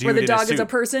 It's a dude. Where the in dog a suit. is a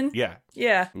person? Yeah.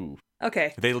 Yeah. Ooh.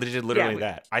 Okay. They did literally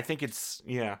that. I think it's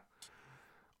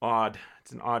odd.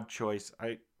 It's an odd choice.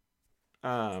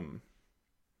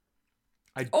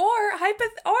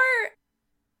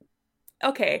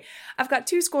 Okay, I've got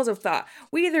two schools of thought.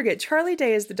 We either get Charlie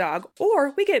Day as the dog,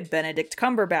 or we get Benedict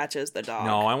Cumberbatch as the dog.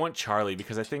 No, I want Charlie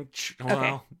because I think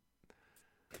Okay.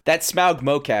 That Smaug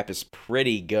mocap is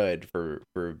pretty good for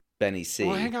Benny C.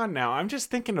 Well, hang on now. I'm just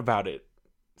thinking about it.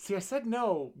 See, I said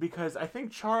no because I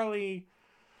think Charlie.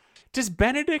 Does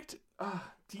Benedict?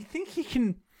 Do you think he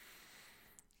can?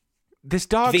 This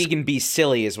dog. He can be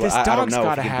silly as well. This I don't dog's know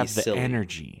got to if he can be have the silly.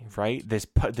 energy, right? This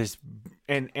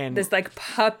and This like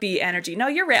puppy energy. No,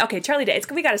 you're right. Okay, Charlie Day.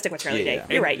 We got to stick with Charlie Day.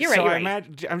 You're right. You're right.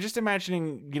 I'm just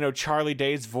imagining, Charlie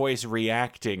Day's voice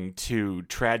reacting to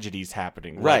tragedies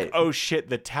happening. Right. Like, oh shit,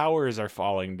 the towers are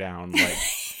falling down. Like,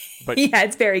 but yeah,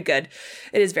 it's very good.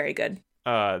 It is very good.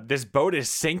 This boat is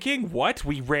sinking. What?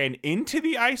 We ran into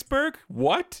the iceberg.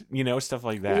 What? Stuff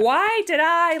like that. Why did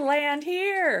I land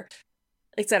here?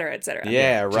 Et cetera, et cetera.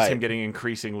 Yeah, right. Just him getting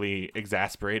increasingly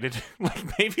exasperated.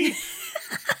 Like maybe,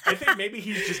 I think maybe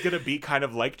he's just gonna be kind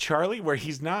of like Charlie, where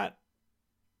he's not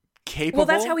capable. Well,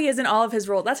 that's how he is in all of his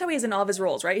roles. That's how he is in all of his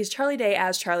roles, right? He's Charlie Day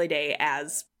as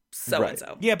so and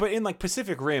so. Yeah, but in like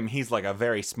Pacific Rim, he's like a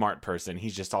very smart person.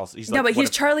 He's just also he's no, like, but he's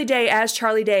Charlie Day as a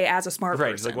smart person.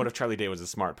 Right. It's like, what if Charlie Day was a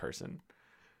smart person?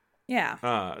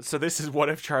 Yeah. So this is what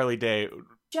if Charlie Day...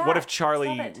 Jack, what if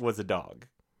Charlie stop it. was a dog?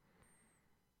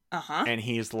 Uh-huh. And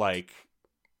he's, like,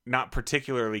 not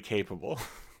particularly capable,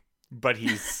 but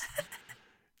he's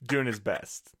doing his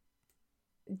best.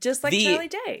 Just like Charlie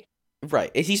Day.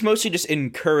 Right. He's mostly just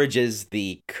encourages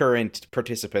the current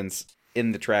participants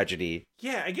in the tragedy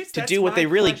Yeah, I guess to that's do what my they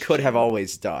really question. could have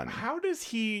always done. How does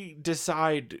he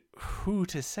decide who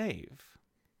to save?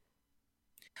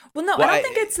 Well, no, Well, I don't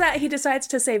think it's that he decides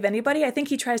to save anybody. I think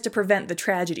he tries to prevent the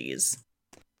tragedies.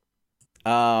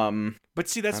 But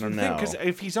see, that's I the don't thing, know. because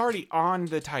if he's already on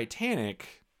the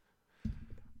Titanic,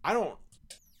 I don't...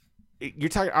 You're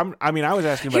talking... I was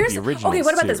asking about the original. Okay,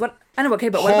 what about this? What I know, okay,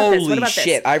 but what about this? What Holy about shit.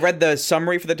 this? I read the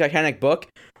summary for the Titanic book.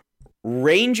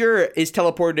 Ranger is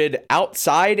teleported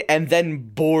outside and then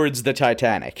boards the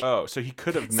Titanic. Oh, so he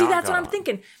could have not See, that's what gone I'm on.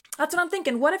 thinking. That's what I'm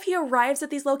thinking. What if he arrives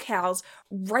at these locales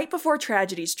right before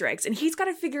tragedy strikes, and he's got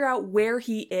to figure out where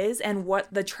he is and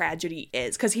what the tragedy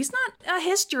is? Because he's not a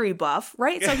history buff,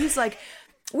 right? So he's like,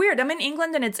 weird, I'm in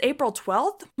England and it's April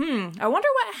 12th? I wonder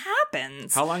what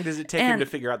happens. How long does it take him to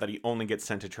figure out that he only gets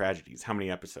sent to tragedies? How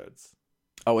many episodes?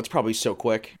 Oh, it's probably so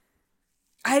quick.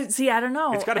 I don't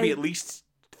know. It's got to be at least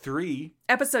 3.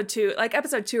 episode 2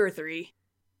 or 3.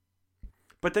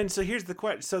 But then, so here's the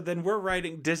question. So then we're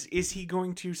writing, is he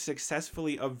going to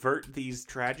successfully avert these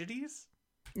tragedies?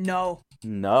 No,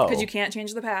 No. because you can't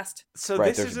change the past. So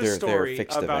Right, this is they're a story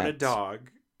fixed about events. a dog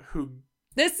who...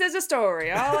 This is a story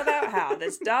all about how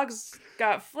this dog's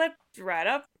got flipped right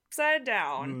upside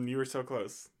down. You were so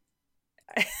close.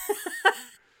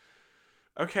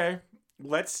 Okay,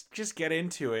 let's just get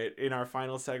into it in our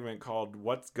final segment called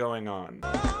What's Going On?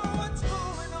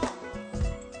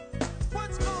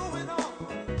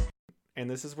 And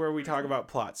this is where we talk about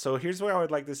plot. So here's where I would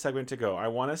like this segment to go. I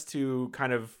want us to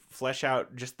kind of flesh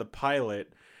out just the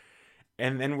pilot,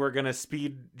 and then we're going to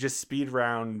speed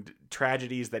round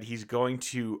tragedies that he's going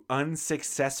to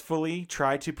unsuccessfully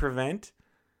try to prevent.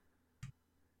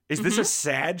 Is this a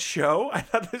sad show? I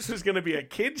thought this was going to be a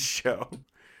kid's show.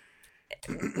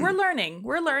 We're learning.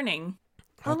 We're learning.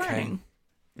 Okay.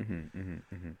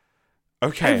 I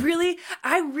Okay.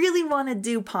 really want to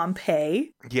do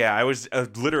Pompeii. Yeah, I was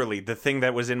literally, the thing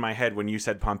that was in my head when you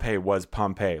said Pompeii was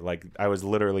Pompeii. Like, I was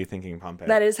literally thinking Pompeii.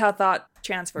 That is how thought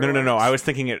transfer No. works. I was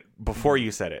thinking it before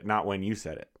you said it, not when you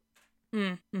said it.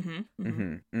 And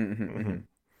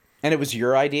it was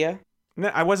your idea? No,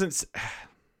 I wasn't.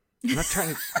 I'm not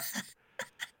trying to.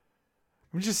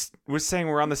 I just was saying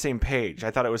we're on the same page. I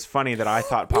thought it was funny that I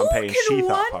thought Pompeii and she Can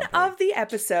thought one Pompeii. of the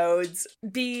episodes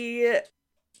be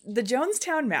the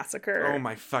Jonestown Massacre? Oh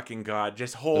my fucking god!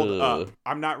 Just hold Ugh. up.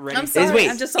 I'm not ready. I'm sorry. Wait,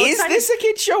 I'm just so is excited. this a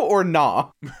kid show or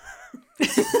not?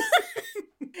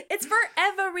 It's for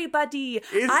everybody.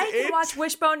 Is I can it? watch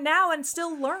Wishbone now and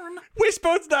still learn.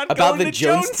 Wishbone's not About going the to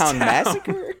Jonestown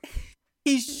Massacre?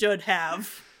 He should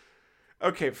have.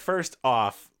 Okay, first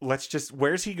off, let's just...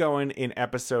 Where's he going in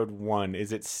episode 1?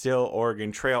 Is it still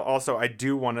Oregon Trail? Also, I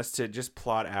do want us to just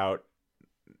plot out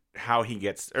how he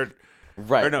gets...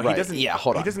 Right, Or no, right. he doesn't... Yeah,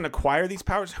 hold on. He doesn't acquire these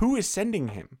powers? Who is sending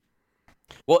him?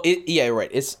 Well, yeah,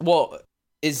 right. Is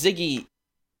Ziggy...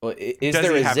 Well, is Does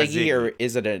there he a have a Ziggy, or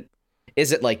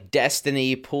is it like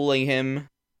Destiny pulling him?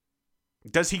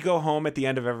 Does he go home at the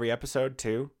end of every episode,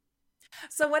 too?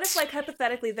 So what if, like,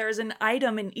 hypothetically, there's an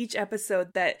item in each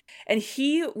episode that, and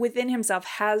he within himself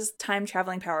has time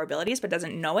traveling power abilities but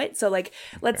doesn't know it. So, like,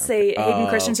 let's say Hayden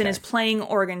Christensen is playing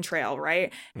Oregon Trail,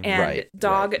 right? And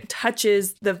Dog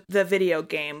touches the video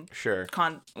game, Sure.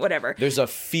 whatever. There's a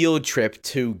field trip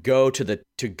to go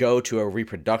to a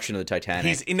reproduction of the Titanic.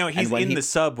 He's in And the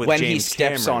sub with when James he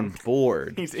steps Cameron. on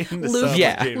board. He's in the Luke, sub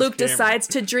yeah. with James Luke Cameron. decides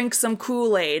to drink some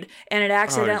Kool-Aid, and it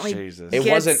accidentally Jesus. It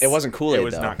gets- wasn't Kool-Aid. It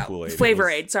was though. not Kool-Aid.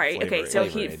 Flavor Aid. Sorry. Flavor Okay, so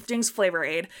Aid. he drinks Flavor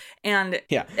Aid, and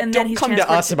Yeah, and then don't he's come to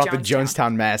transported us about the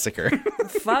Jonestown. Jonestown Massacre.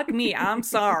 Fuck me, I'm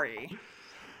sorry.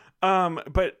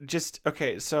 But just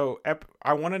okay. So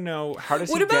I want to know, how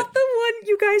does What he about get? the one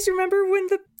you guys remember when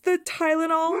the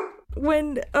Tylenol,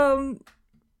 when the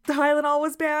Tylenol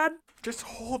was bad? Just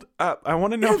hold up. I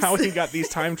want to know how he got these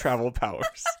time travel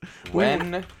powers.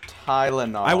 When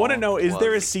Tylenol. I want to know: is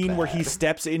there a was scene where he bad.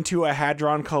 steps into a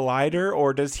hadron collider,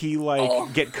 or does he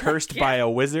get cursed by a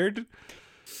wizard?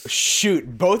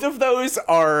 Shoot, both of those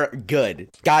are good.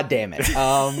 God damn it.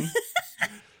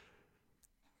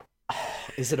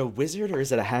 Is it a wizard or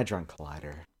is it a hadron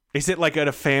collider? Is it like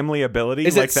a family ability?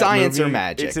 Is it like that science or movie?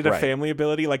 magic? Is it a Right. family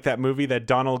ability like that movie that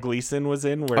Donald Gleason was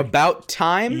in? Where About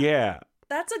time? yeah.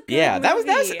 That's a good Yeah, that was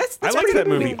movie. that's I a like pretty that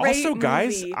good movie. Great Also,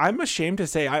 guys, movie. I'm ashamed to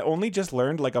say I only just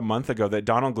learned like a month ago that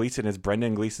Donald Gleason is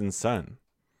Brendan Gleason's son.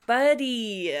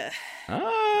 Buddy.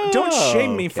 Don't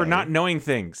shame me for not knowing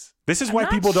things. This is why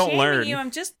people don't learn.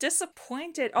 I'm just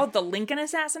disappointed. Oh, the Lincoln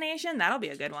assassination? That'll be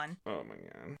a good one. Oh my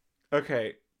god.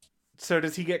 Okay. So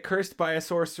does he get cursed by a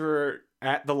sorcerer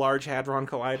at the Large Hadron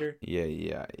Collider?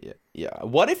 Yeah.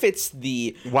 What if it's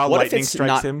the... While lightning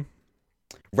strikes him?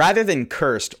 Rather than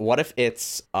cursed, what if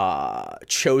it's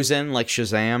chosen, like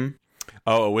Shazam?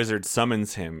 Oh, a wizard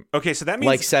summons him. Okay, so that means...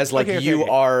 Like, says, like, you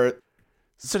are...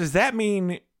 So does that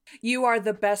mean... You are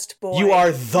the best boy. You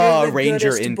are the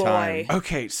ranger in boy. time.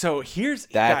 Okay, so here's...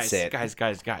 That's it. Guys.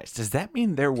 Does that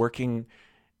mean they're working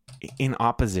in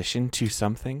opposition to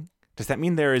something? Does that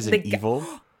mean there is an evil?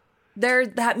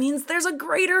 That means there's a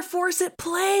greater force at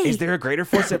play. Is there a greater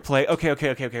force at play? Okay.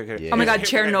 Yeah. Oh my god,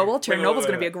 Chernobyl. Chernobyl's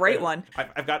going to be a great one.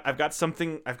 I've got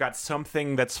something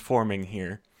that's forming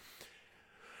here.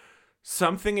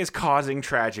 Something is causing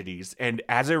tragedies, and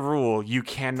as a rule, you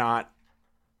cannot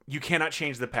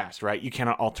change the past, right? You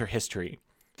cannot alter history.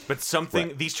 But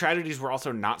these tragedies were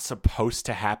also not supposed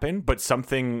to happen, but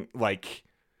something like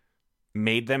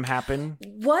made them happen.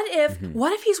 What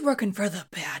if he's working for the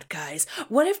bad guys?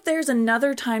 What if there's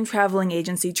another time traveling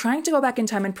agency trying to go back in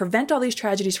time and prevent all these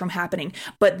tragedies from happening,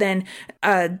 but then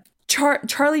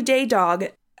Charlie Daydog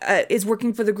is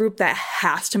working for the group that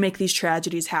has to make these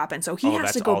tragedies happen, so he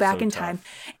has to go back in time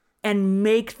and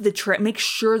make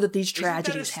sure that these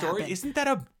tragedies happen. Isn't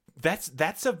that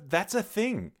that's a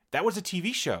thing? That was a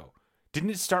TV show. Didn't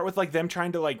it start with like them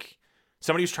trying to like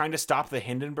somebody was trying to stop the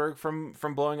Hindenburg from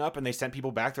blowing up, and they sent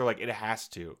people back? They're like, it has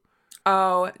to.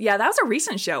 Oh yeah, that was a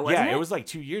recent show, wasn't it? Yeah, it was like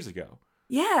 2 years ago.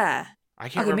 Yeah. I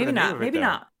can't remember the name of it, maybe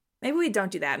not. Maybe we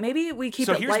don't do that. Maybe we keep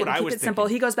it light and keep it simple.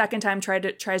 He goes back in time,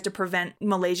 tries to prevent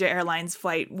Malaysia Airlines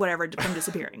flight, whatever, from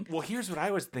disappearing. Well, here's what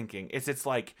I was thinking. It's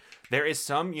like there is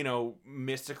some,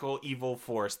 mystical evil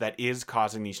force that is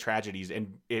causing these tragedies,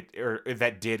 and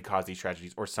that did cause these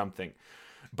tragedies or something.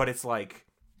 But it's like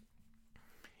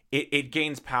it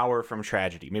gains power from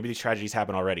tragedy. Maybe these tragedies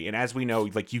happen already. And as we know,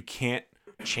 like you can't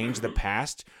change the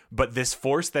past, but this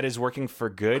force that is working for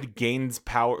good gains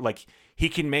power. Like he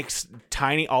can make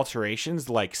tiny alterations,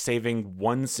 like saving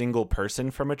one single person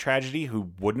from a tragedy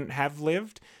who wouldn't have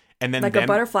lived, and then like a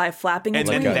butterfly flapping its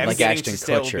wings. And then them getting Ashton to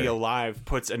still Kutcher. be alive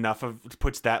puts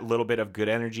that little bit of good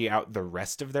energy out the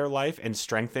rest of their life and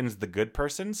strengthens the good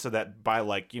person, so that by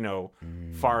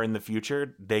far in the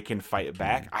future they can fight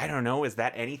back. I don't know. Is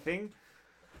that anything?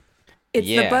 It's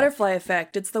the butterfly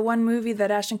effect. It's the one movie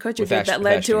that Ashton Kutcher did that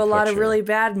led to a lot of really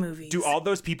bad movies. Do all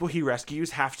those people he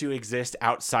rescues have to exist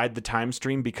outside the time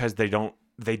stream because they don't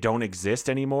exist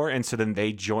anymore, and so then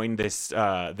they join this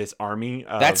army?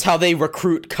 That's how they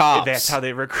recruit cops. That's how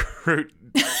they recruit.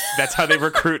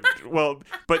 Well,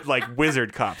 but like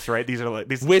wizard cops, right? These are like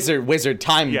these wizard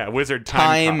time. Yeah, wizard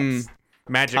time cops.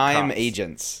 Magic time cops.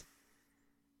 Agents.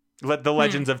 The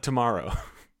Legends of Tomorrow.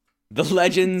 The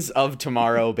Legends of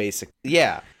Tomorrow, basically.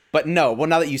 Yeah, but no. Well,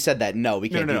 now that you said that, no, we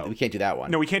can't. We can't do that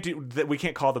one. No, we can't do that. We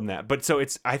can't call them that. But so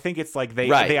I think it's like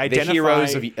they identify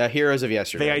the heroes of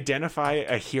yesterday. They identify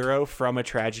a hero from a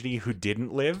tragedy who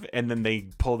didn't live, and then they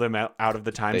pull them out of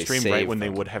the time stream right when they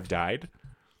would have died.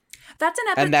 That's an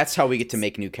episode, and that's how we get to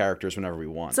make new characters whenever we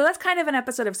want. So that's kind of an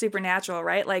episode of Supernatural,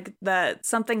 right? Like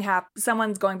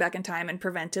someone's going back in time and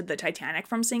prevented the Titanic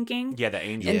from sinking. Yeah, the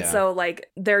angel. And so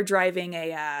like they're driving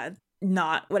a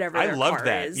not whatever. I loved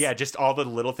that. Is. Yeah, just all the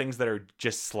little things that are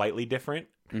just slightly different.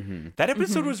 Mm-hmm. That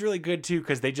episode was really good too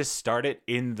because they just start it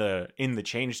in the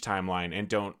change timeline and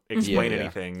don't explain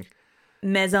anything.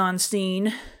 Mise en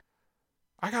scene.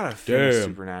 I gotta finish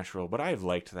Supernatural, but I've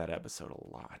liked that episode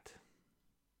a lot.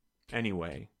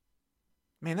 Anyway,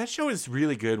 man, that show is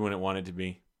really good when it wanted to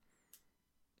be.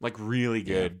 Like, really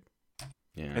good.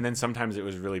 Yeah. And then sometimes it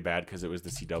was really bad because it was the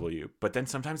CW. But then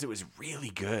sometimes it was really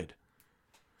good.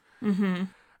 Mm-hmm.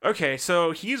 Okay,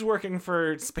 so he's working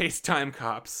for space-time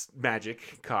cops,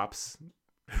 magic cops.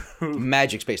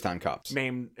 Magic space-time cops.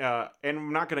 Named, and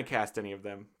I'm not going to cast any of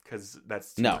them because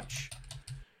that's too much.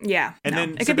 Yeah. And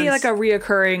then it could be like a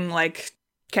reoccurring, like,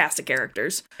 cast of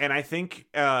characters. And I think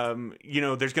there's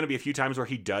going to be a few times where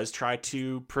he does try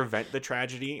to prevent the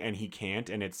tragedy and he can't,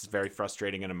 and it's very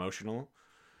frustrating and emotional,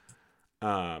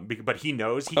 but he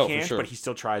knows he can't, but he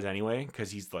still tries anyway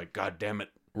because he's like, god damn it.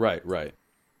 Right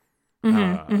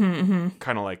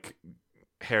kind of like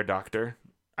Hair Doctor.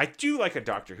 I do like a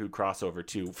Doctor Who crossover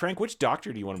too. Frank, which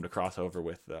Doctor do you want him to cross over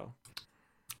with though?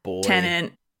 Boy.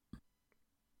 Tennant.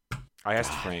 I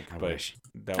asked Frank, but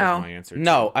that was my answer.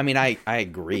 No, I mean, I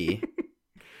agree.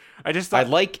 I just thought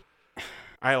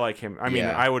I like him. I mean,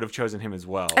 I would have chosen him as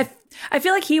well. I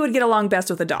feel like he would get along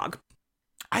best with a dog.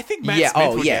 I think Matt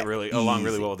Smith would get along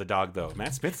really well with the dog, though.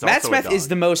 Matt Smith is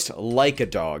the most like a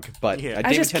dog, but David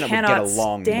Tennant would get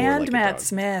along more like Matt a dog.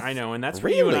 Smith. I know, and that's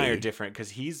where you and I are different,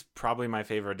 because he's probably my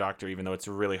favorite Doctor, even though it's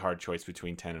a really hard choice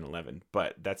between 10 and 11.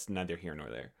 But that's neither here nor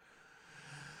there.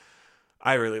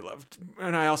 I really loved,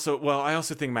 and I also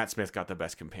think Matt Smith got the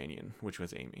best companion, which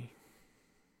was Amy.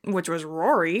 Which was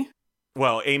Rory.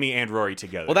 Well, Amy and Rory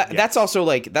together. Well, that's also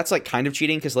that's kind of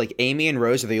cheating, because Amy and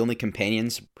Rose are the only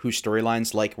companions whose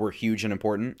storylines were huge and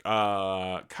important.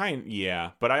 Yeah,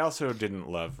 but I also didn't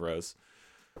love Rose.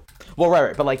 Well,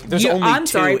 right, but there's only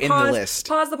two in the list.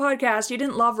 Pause the podcast. You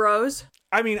didn't love Rose?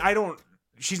 I mean, I don't.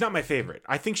 She's not my favorite.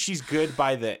 I think she's good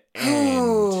by the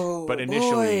end, but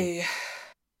initially,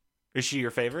 is she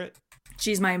your favorite?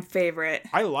 She's my favorite.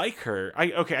 I like her.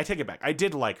 I take it back. I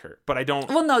did like her, but I don't.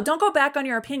 Well, no, don't go back on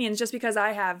your opinions just because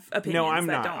I have opinions. No, I'm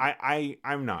not. Don't.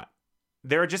 I'm not.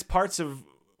 There are just parts of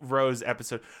Rose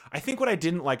episode. I think what I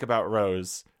didn't like about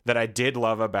Rose that I did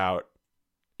love about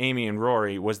Amy and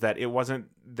Rory was that it wasn't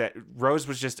that Rose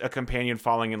was just a companion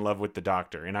falling in love with the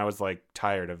Doctor, and I was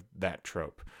tired of that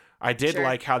trope. I did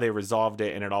like how they resolved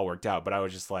it and it all worked out, but I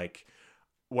was just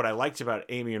what I liked about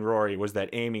Amy and Rory was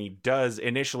that Amy does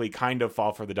initially kind of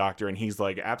fall for the Doctor, and he's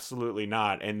absolutely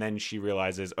not. And then she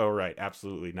realizes, oh, right,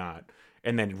 absolutely not.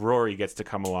 And then Rory gets to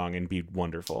come along and be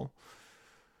wonderful.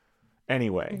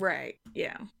 Anyway. Right.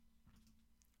 Yeah.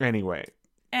 Anyway.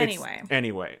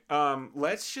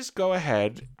 Let's just go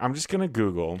ahead. I'm just going to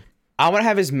Google. I want to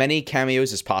have as many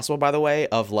cameos as possible, by the way,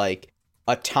 of a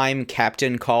time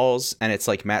captain calls, and it's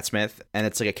Matt Smith, and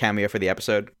it's a cameo for the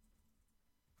episode.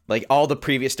 All the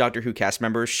previous Doctor Who cast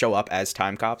members show up as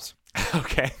time cops.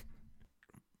 Okay.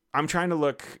 I'm trying to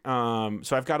look.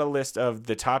 So I've got a list of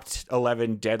the top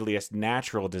 11 deadliest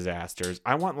natural disasters.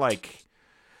 I want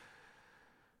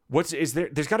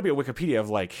there's got to be a Wikipedia of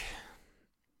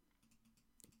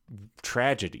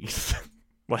tragedies.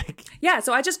 Yeah,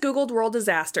 so I just Googled world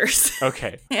disasters.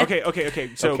 Okay.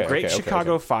 So Great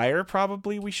Chicago Fire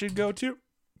probably we should go to.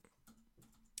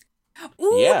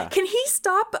 Ooh, yeah. Can he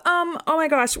stop? Oh my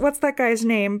gosh, what's that guy's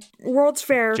name? World's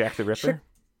Fair. Jack the Ripper?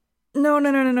 No.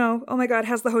 Oh my god,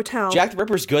 has the hotel. Jack the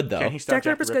Ripper's good, though. Can he stop Jack the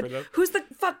Ripper's good. Who's the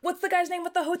fuck? What's the guy's name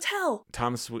with the hotel?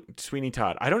 Tom Sweeney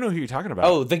Todd. I don't know who you're talking about.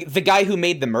 Oh, the guy who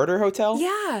made the murder hotel?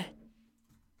 Yeah.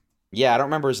 Yeah, I don't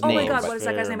remember his name. Oh my god, what is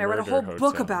that guy's name? I read a whole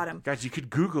book about him. Guys, you could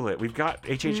Google it. We've got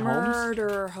H.H. Holmes.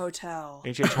 Murder Hotel.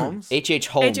 H.H. Holmes? H.H.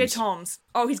 Holmes. H.H. Holmes.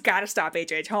 Oh, he's got to stop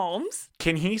H.H. Holmes.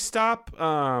 Can he stop,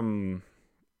 Okay,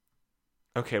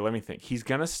 let me think. He's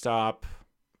gonna stop...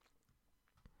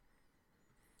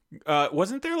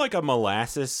 wasn't there a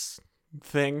molasses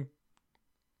thing?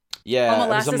 Yeah, it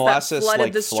was a molasses that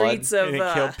flooded the streets of... And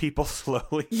it killed people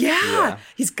slowly. Yeah.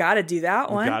 He's got to do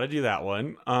that one. Gotta do that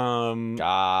one.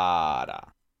 Gotta.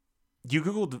 You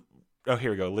Googled... Oh, here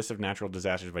we go. List of natural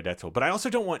disasters by death toll. But I also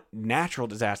don't want natural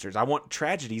disasters. I want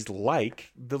tragedies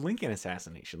like the Lincoln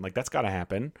assassination. That's gotta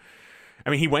happen. I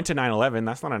mean, he went to 9/11.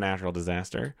 That's not a natural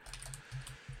disaster.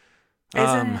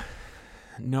 Isn't it?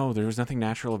 No, there was nothing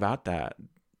natural about that.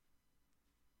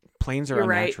 Planes are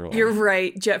unnatural. Right. You're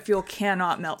right. Jet fuel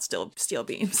cannot melt steel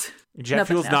beams. Jet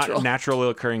fuel's not a naturally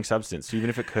occurring substance. So even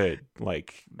if it could,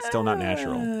 still not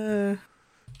natural.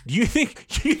 Do you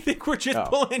think we're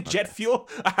just pulling jet fuel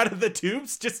out of the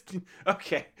tubes? Just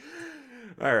okay.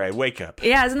 All right, wake up.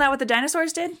 Yeah, isn't that what the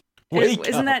dinosaurs did?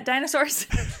 Isn't that dinosaurs?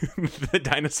 The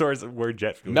dinosaurs were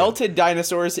jet fuel. Melted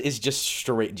dinosaurs is just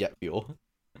straight jet fuel.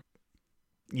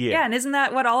 Yeah, and isn't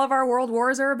that what all of our world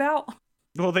wars are about?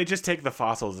 Well, they just take the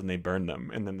fossils and they burn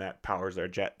them, and then that powers our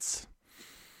jets.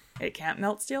 It can't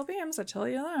melt steel beams, I tell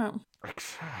you that.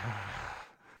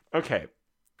 Okay,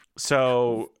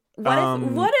 so...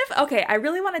 What if, okay, I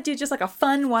really want to do just a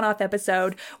fun one-off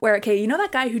episode where, okay, you know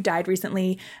that guy who died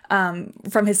recently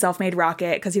from his self-made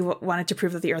rocket because he wanted to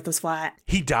prove that the Earth was flat?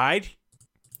 He died?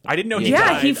 I didn't know he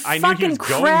died. He I fucking knew he was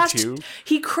crashed. Going to.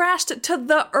 He crashed to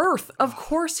the Earth. Of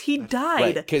course he died.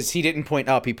 Right, because he didn't point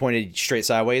up. He pointed straight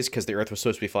sideways because the Earth was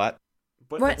supposed to be flat.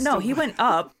 What? No, he went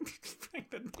up.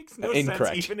 That makes no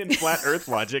sense. Even in flat Earth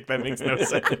logic, that makes no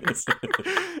sense.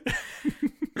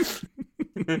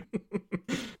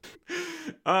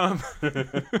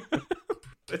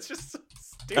 That's just so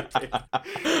stupid.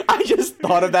 I just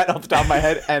thought of that off the top of my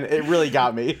head, and it really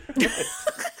got me.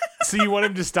 So you want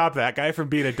him to stop that guy from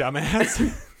being a dumbass?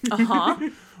 Uh-huh.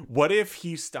 What if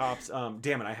he stops...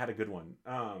 damn it, I had a good one.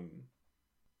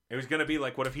 It was going to be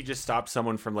what if he just stopped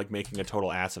someone from making a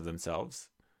total ass of themselves?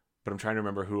 but I'm trying to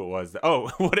remember who it was.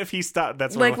 What if he stopped?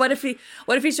 That's like what if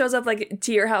he shows up like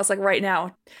to your house like right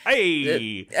now?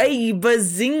 Hey,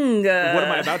 bazinga! What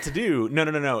am I about to do?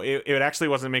 No. It actually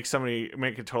wasn't make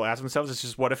a total ass of themselves. It's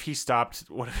just what if he stopped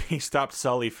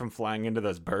Sully from flying into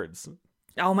those birds?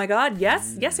 Oh my God!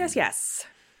 Yes.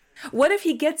 What if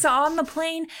he gets on the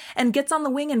plane and gets on the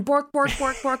wing and bork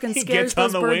and scares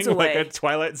those birds away? Like a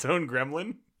Twilight Zone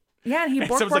gremlin? Yeah, and he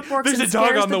bork and There's a scares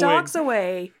dog on the the dogs wing.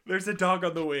 away. There's a dog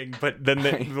on the wing, but then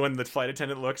when the flight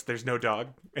attendant looks, there's no dog,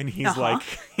 and he's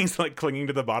like clinging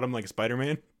to the bottom like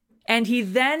Spider-Man. And he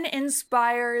then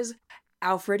inspires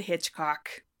Alfred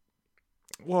Hitchcock.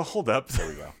 Well, hold up. There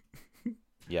we go.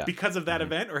 Yeah. Because of that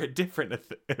event or a different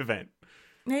event?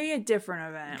 Maybe a different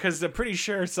event. Because I'm pretty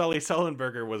sure Sully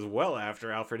Sullenberger was well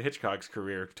after Alfred Hitchcock's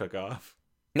career took off.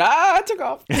 Nah, it took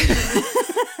off.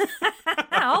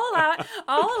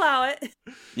 I'll allow it.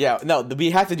 Yeah, no,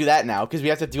 we have to do that now because we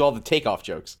have to do all the takeoff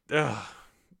jokes. Ugh.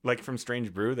 Like from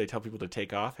Strange Brew, they tell people to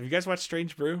take off. Have you guys watched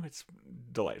Strange Brew? It's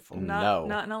delightful. No.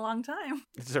 Not in a long time.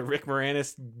 It's a Rick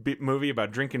Moranis movie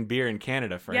about drinking beer in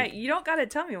Canada, Frank. Yeah, you don't got to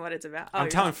tell me what it's about. I'm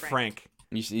telling Frank.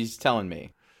 He's telling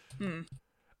me.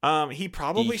 He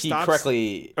probably he stops.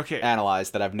 correctly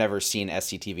analyzed that I've never seen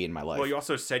SCTV in my life. Well, you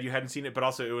also said you hadn't seen it, but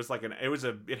also it was like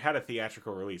it had a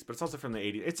theatrical release, but it's also from the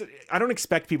 80s. I don't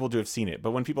expect people to have seen it,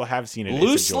 but when people have seen it,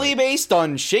 loosely based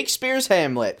on Shakespeare's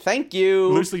Hamlet. Thank you.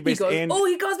 Loosely based.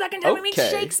 He goes back in time and meets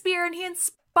Shakespeare, and he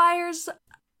inspires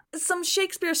some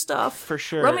Shakespeare stuff for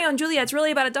sure. Romeo and Juliet's really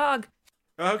about a dog.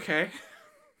 Okay.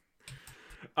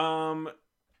 I'm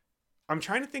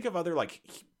trying to think of other like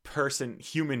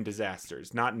human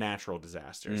disasters, not natural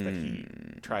disasters that he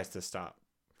tries to stop,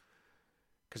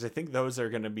 because I think those are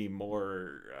going to be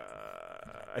more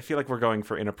I feel like we're going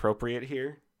for inappropriate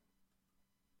here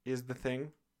is the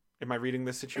thing. Am I reading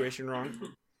this situation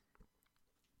wrong?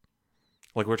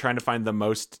 Like we're trying to find the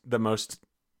most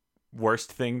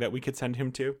worst thing that we could send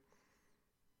him to.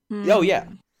 Oh yeah,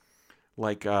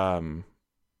 like Adam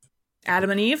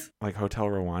and Eve, like Hotel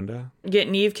Rwanda,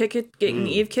 getting Eve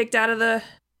kicked out of the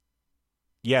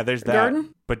there's that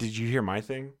garden. But did you hear my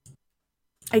thing?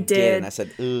 I did. And I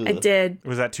said, ugh. I did.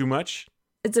 Was that too much?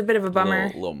 It's a bit of a bummer.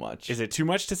 A little much. Is it too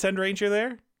much to send Ranger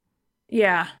there?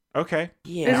 Yeah. Okay.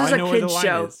 Yeah. This is a kid's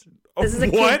show. This is a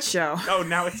kid's show. Oh,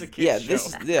 now it's a kid's show. This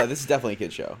is definitely a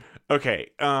kid's show. Okay.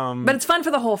 But it's fun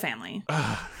for the whole family.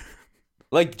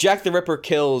 Like Jack the Ripper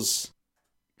kills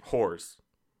whores.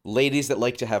 Ladies that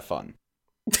like to have fun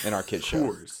in our kid's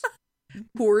show.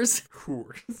 Whores.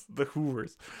 The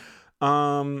whores.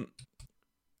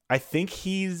 I think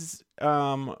he's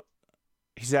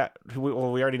at.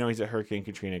 Well, we already know he's at Hurricane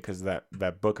Katrina because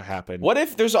that book happened. What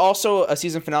if there's also a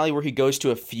season finale where he goes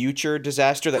to a future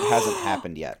disaster that hasn't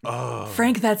happened yet? Oh,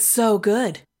 Frank, that's so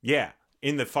good. Yeah,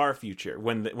 in the far future,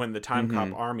 when the Time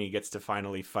Cop army gets to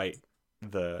finally fight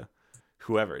the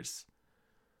whoever's.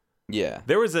 Yeah,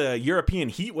 there was a European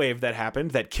heat wave that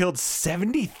happened that killed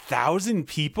 70,000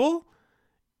 people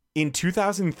in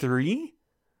 2003.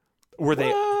 Were they?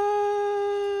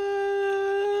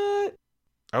 What?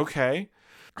 Okay.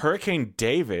 Hurricane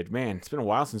David, man, it's been a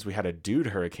while since we had a dude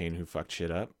hurricane who fucked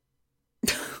shit up.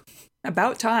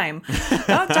 About time.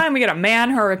 About time we get a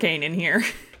man hurricane in here.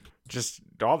 Just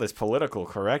all this political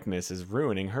correctness is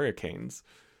ruining hurricanes.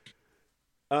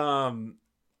 A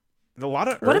lot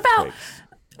of earthquakes.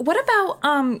 What about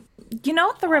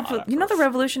the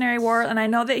Revolutionary War, and I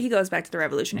know that he goes back to the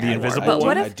Revolutionary War. But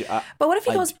what if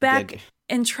he goes back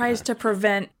and tries to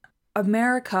prevent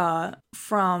America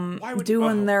from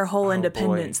doing their whole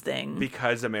independence thing?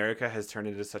 Because America has turned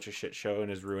into such a shit show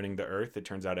and is ruining the earth. It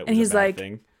turns out it was a bad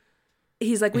thing.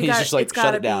 He's like, it's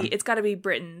gotta be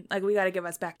Britain. Like, we gotta give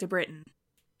us back to Britain.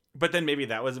 But then maybe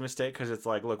that was a mistake because it's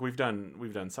like, look, we've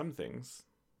done some things.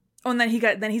 Oh, and then he's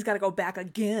got to go back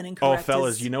again and correct. Oh,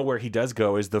 fellas, you know where he does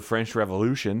go is the French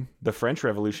Revolution. The French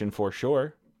Revolution for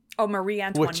sure. Oh, Marie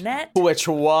Antoinette. Which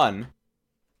one?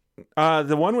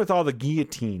 The one with all the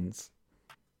guillotines.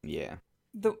 Yeah.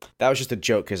 That was just a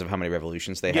joke because of how many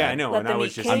revolutions they had. Yeah, I know.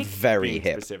 I'm very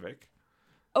hip. Specific.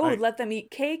 Let them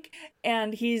eat cake,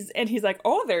 and he's like,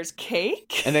 oh, there's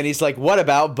cake. And then he's like, what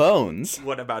about bones?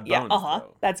 What about bones? Yeah,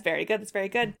 though? That's very good. That's very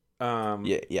good.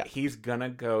 Yeah. He's gonna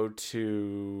go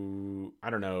to, I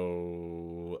don't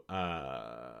know,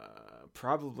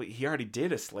 probably, he already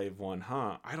did a slave one,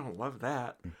 huh? I don't love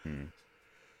that. Mm-hmm.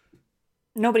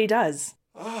 Nobody does.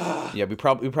 Yeah, we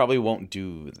probably won't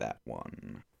do that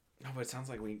one. No, but it sounds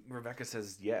like Rebecca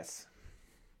says yes.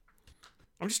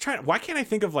 I'm just trying, why can't I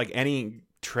think of like any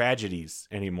tragedies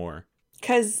anymore?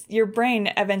 Because your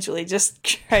brain eventually just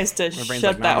tries to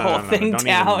shut that whole thing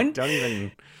down. Don't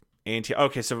even.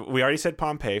 Okay, so we already said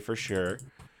Pompeii for sure.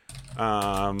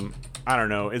 I don't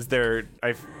know. Is there?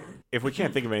 If we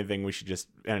can't think of anything, we should just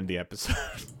end the episode.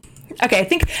 Okay,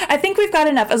 I think we've got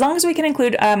enough. As long as we can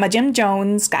include a Jim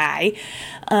Jones guy.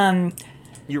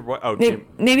 You're what? Oh,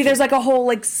 maybe there's like a whole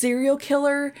like serial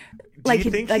killer.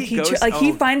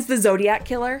 He finds the Zodiac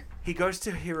killer. He goes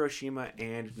to Hiroshima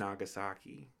and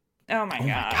Nagasaki. Oh my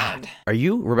god. Are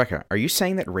you, Rebecca, are you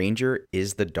saying that Ranger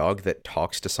is the dog that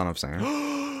talks to Son of Sam?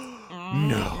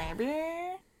 No. Maybe.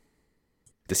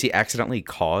 Does he accidentally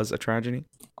cause a tragedy?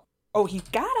 Oh, he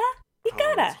gotta.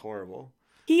 That's horrible.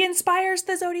 He inspires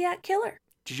the Zodiac killer.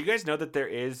 Did you guys know that there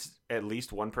is at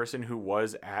least one person who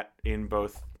was in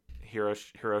both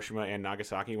Hiroshima and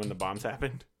Nagasaki when the bombs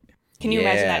happened? Can you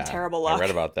imagine that terrible luck? I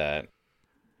read about that.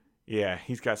 Yeah,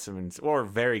 he's got some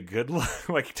very good luck,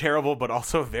 like terrible, but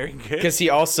also very good. Because he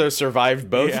also survived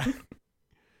both.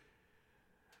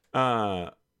 Yeah.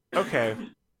 Okay.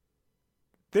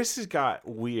 This has got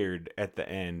weird at the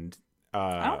end.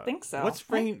 I don't think so.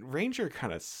 Ranger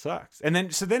kind of sucks. And then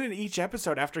in each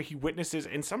episode, after he witnesses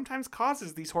and sometimes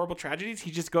causes these horrible tragedies,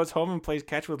 he just goes home and plays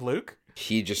catch with Luke.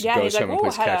 He just goes home and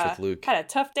plays catch with Luke. Had a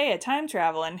tough day of time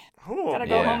traveling. Oh, gotta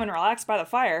go home and relax by the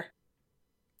fire.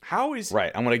 How is...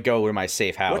 Right, I'm gonna go to my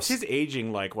safe house. What's his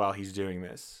aging like while he's doing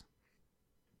this?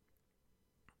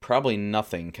 Probably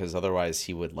nothing, because otherwise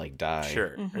he would, like, die.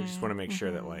 Sure. I just want to make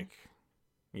sure that, like,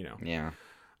 you know. Yeah.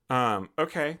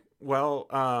 Okay. Well,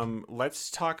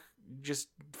 let's talk just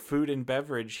food and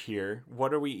beverage here.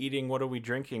 What are we eating? What are we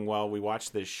drinking while we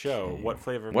watch this show? What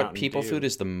flavor of Mountain people Dew? Food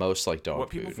is the most like dog food? What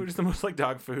people food is the most like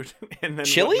dog food? And then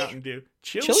chili? What Mountain Dew?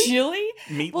 Chili?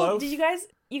 Meatloaf? Well, did you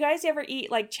guys ever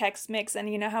eat like Chex Mix,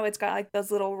 and you know how it's got like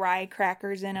those little rye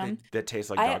crackers in them? That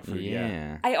taste like dog food,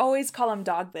 yeah. I always call them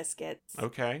dog biscuits.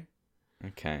 Okay.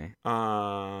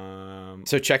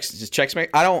 So Chex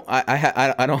Mix.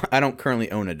 I don't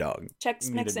currently own a dog. Chex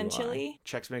Mix and chili.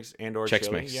 Chex Mix and or Chex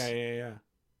chili. Mix. Yeah.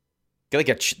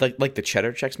 Get like the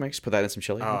cheddar Chex Mix. Put that in some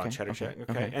chili. Oh, cheddar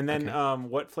Chex. Okay. And then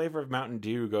what flavor of Mountain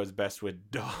Dew goes best with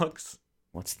dogs?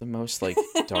 What's the most like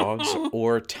dogs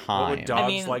or time? What would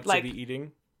dogs like to be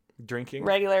eating? Drinking?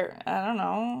 Regular, I don't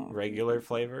know. Regular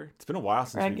flavor? It's been a while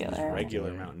since we've used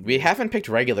regular Mountain Dew. We haven't picked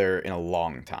regular in a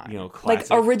long time. You know,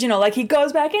 classic. Like original. Like he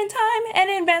goes back in time and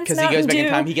invents Mountain Dew. Because he goes back in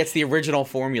time, he gets the original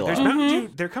formula. There's Mountain Dew.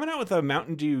 They're coming out with a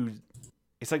Mountain Dew.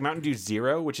 It's like Mountain Dew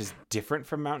Zero, which is different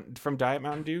from Diet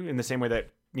Mountain Dew in the same way that,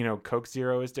 you know, Coke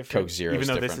Zero is different. Coke Zero even is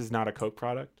though different. This is not a Coke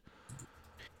product.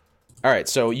 All right,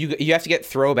 so you have to get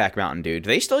Throwback Mountain Dew. Do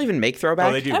they still even make Throwback?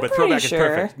 Oh, they do, I'm but Throwback sure.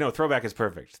 is perfect. No, Throwback is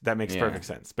perfect. That makes perfect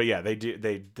sense. But yeah, they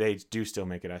do still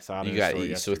make it. I saw it. You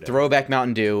got so Throwback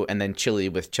Mountain Dew and then chili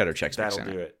with cheddar Chex Mix in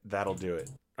it. That'll do it.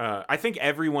 I think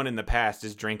everyone in the past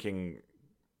is drinking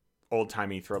old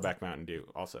timey Throwback Mountain Dew.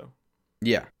 Also.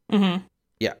 Yeah. Mm-hmm.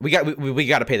 Yeah, we got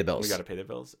to pay the bills. We got to pay the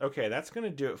bills. Okay, that's gonna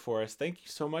do it for us. Thank you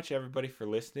so much, everybody, for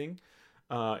listening.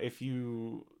 If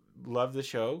you love the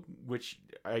show, which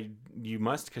you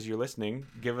must because you're listening,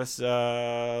 give us do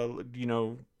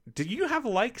you have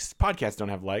likes? Podcasts don't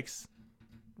have likes.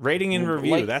 Rating and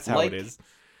review, that's how it is.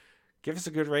 Give us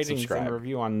a good rating and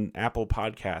review on Apple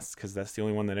Podcasts, because that's the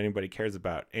only one that anybody cares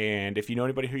about. And if you know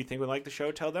anybody who you think would like the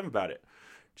show, tell them about it.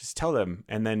 Just tell them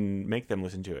and then make them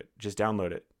listen to it. Just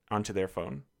download it onto their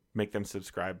phone. Make them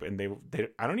subscribe, and they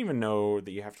I don't even know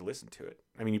that you have to listen to it.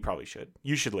 I mean, you probably should.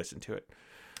 You should listen to it.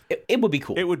 It would be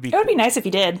cool. It would be nice if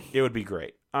you did. It would be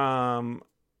great.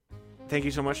 Thank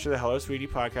you so much to the Hello Sweetie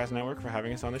Podcast Network for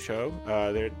having us on the show.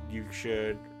 You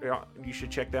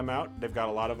should check them out. They've got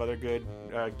a lot of other good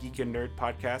geek and nerd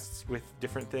podcasts with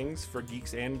different things for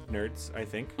geeks and nerds, I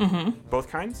think. Mm-hmm. Both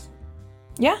kinds?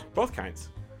 Yeah. Both kinds.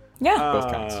 Yeah.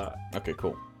 Both kinds. Okay,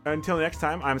 cool. Until next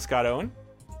time, I'm Scott Owen.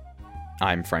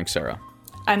 I'm Frank Serra.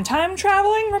 I'm time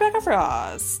traveling Rebecca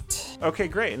Frost. Okay,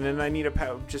 great. And then I need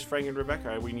just Frank and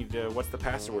Rebecca. We need what's the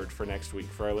password for next week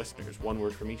for our listeners? One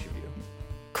word from each of you.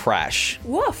 Crash.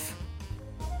 Woof.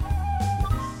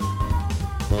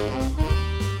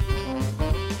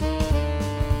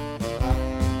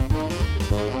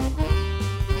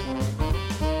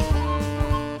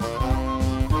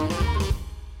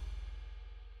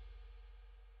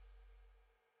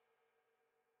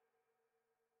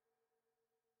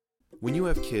 When you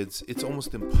have kids, it's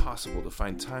almost impossible to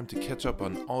find time to catch up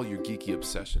on all your geeky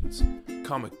obsessions.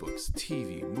 Comic books,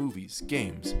 TV, movies,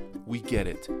 games. We get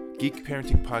it. Geek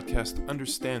Parenting Podcast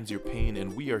understands your pain,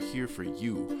 and we are here for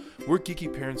you. We're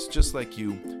geeky parents just like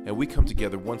you, and we come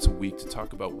together once a week to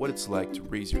talk about what it's like to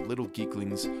raise your little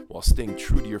geeklings while staying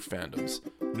true to your fandoms.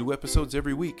 New episodes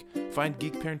every week. Find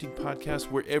Geek Parenting Podcast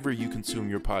wherever you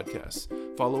consume your podcasts.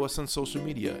 Follow us on social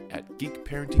media at Geek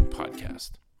Parenting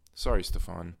Podcast. Sorry,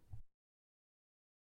 Stefan.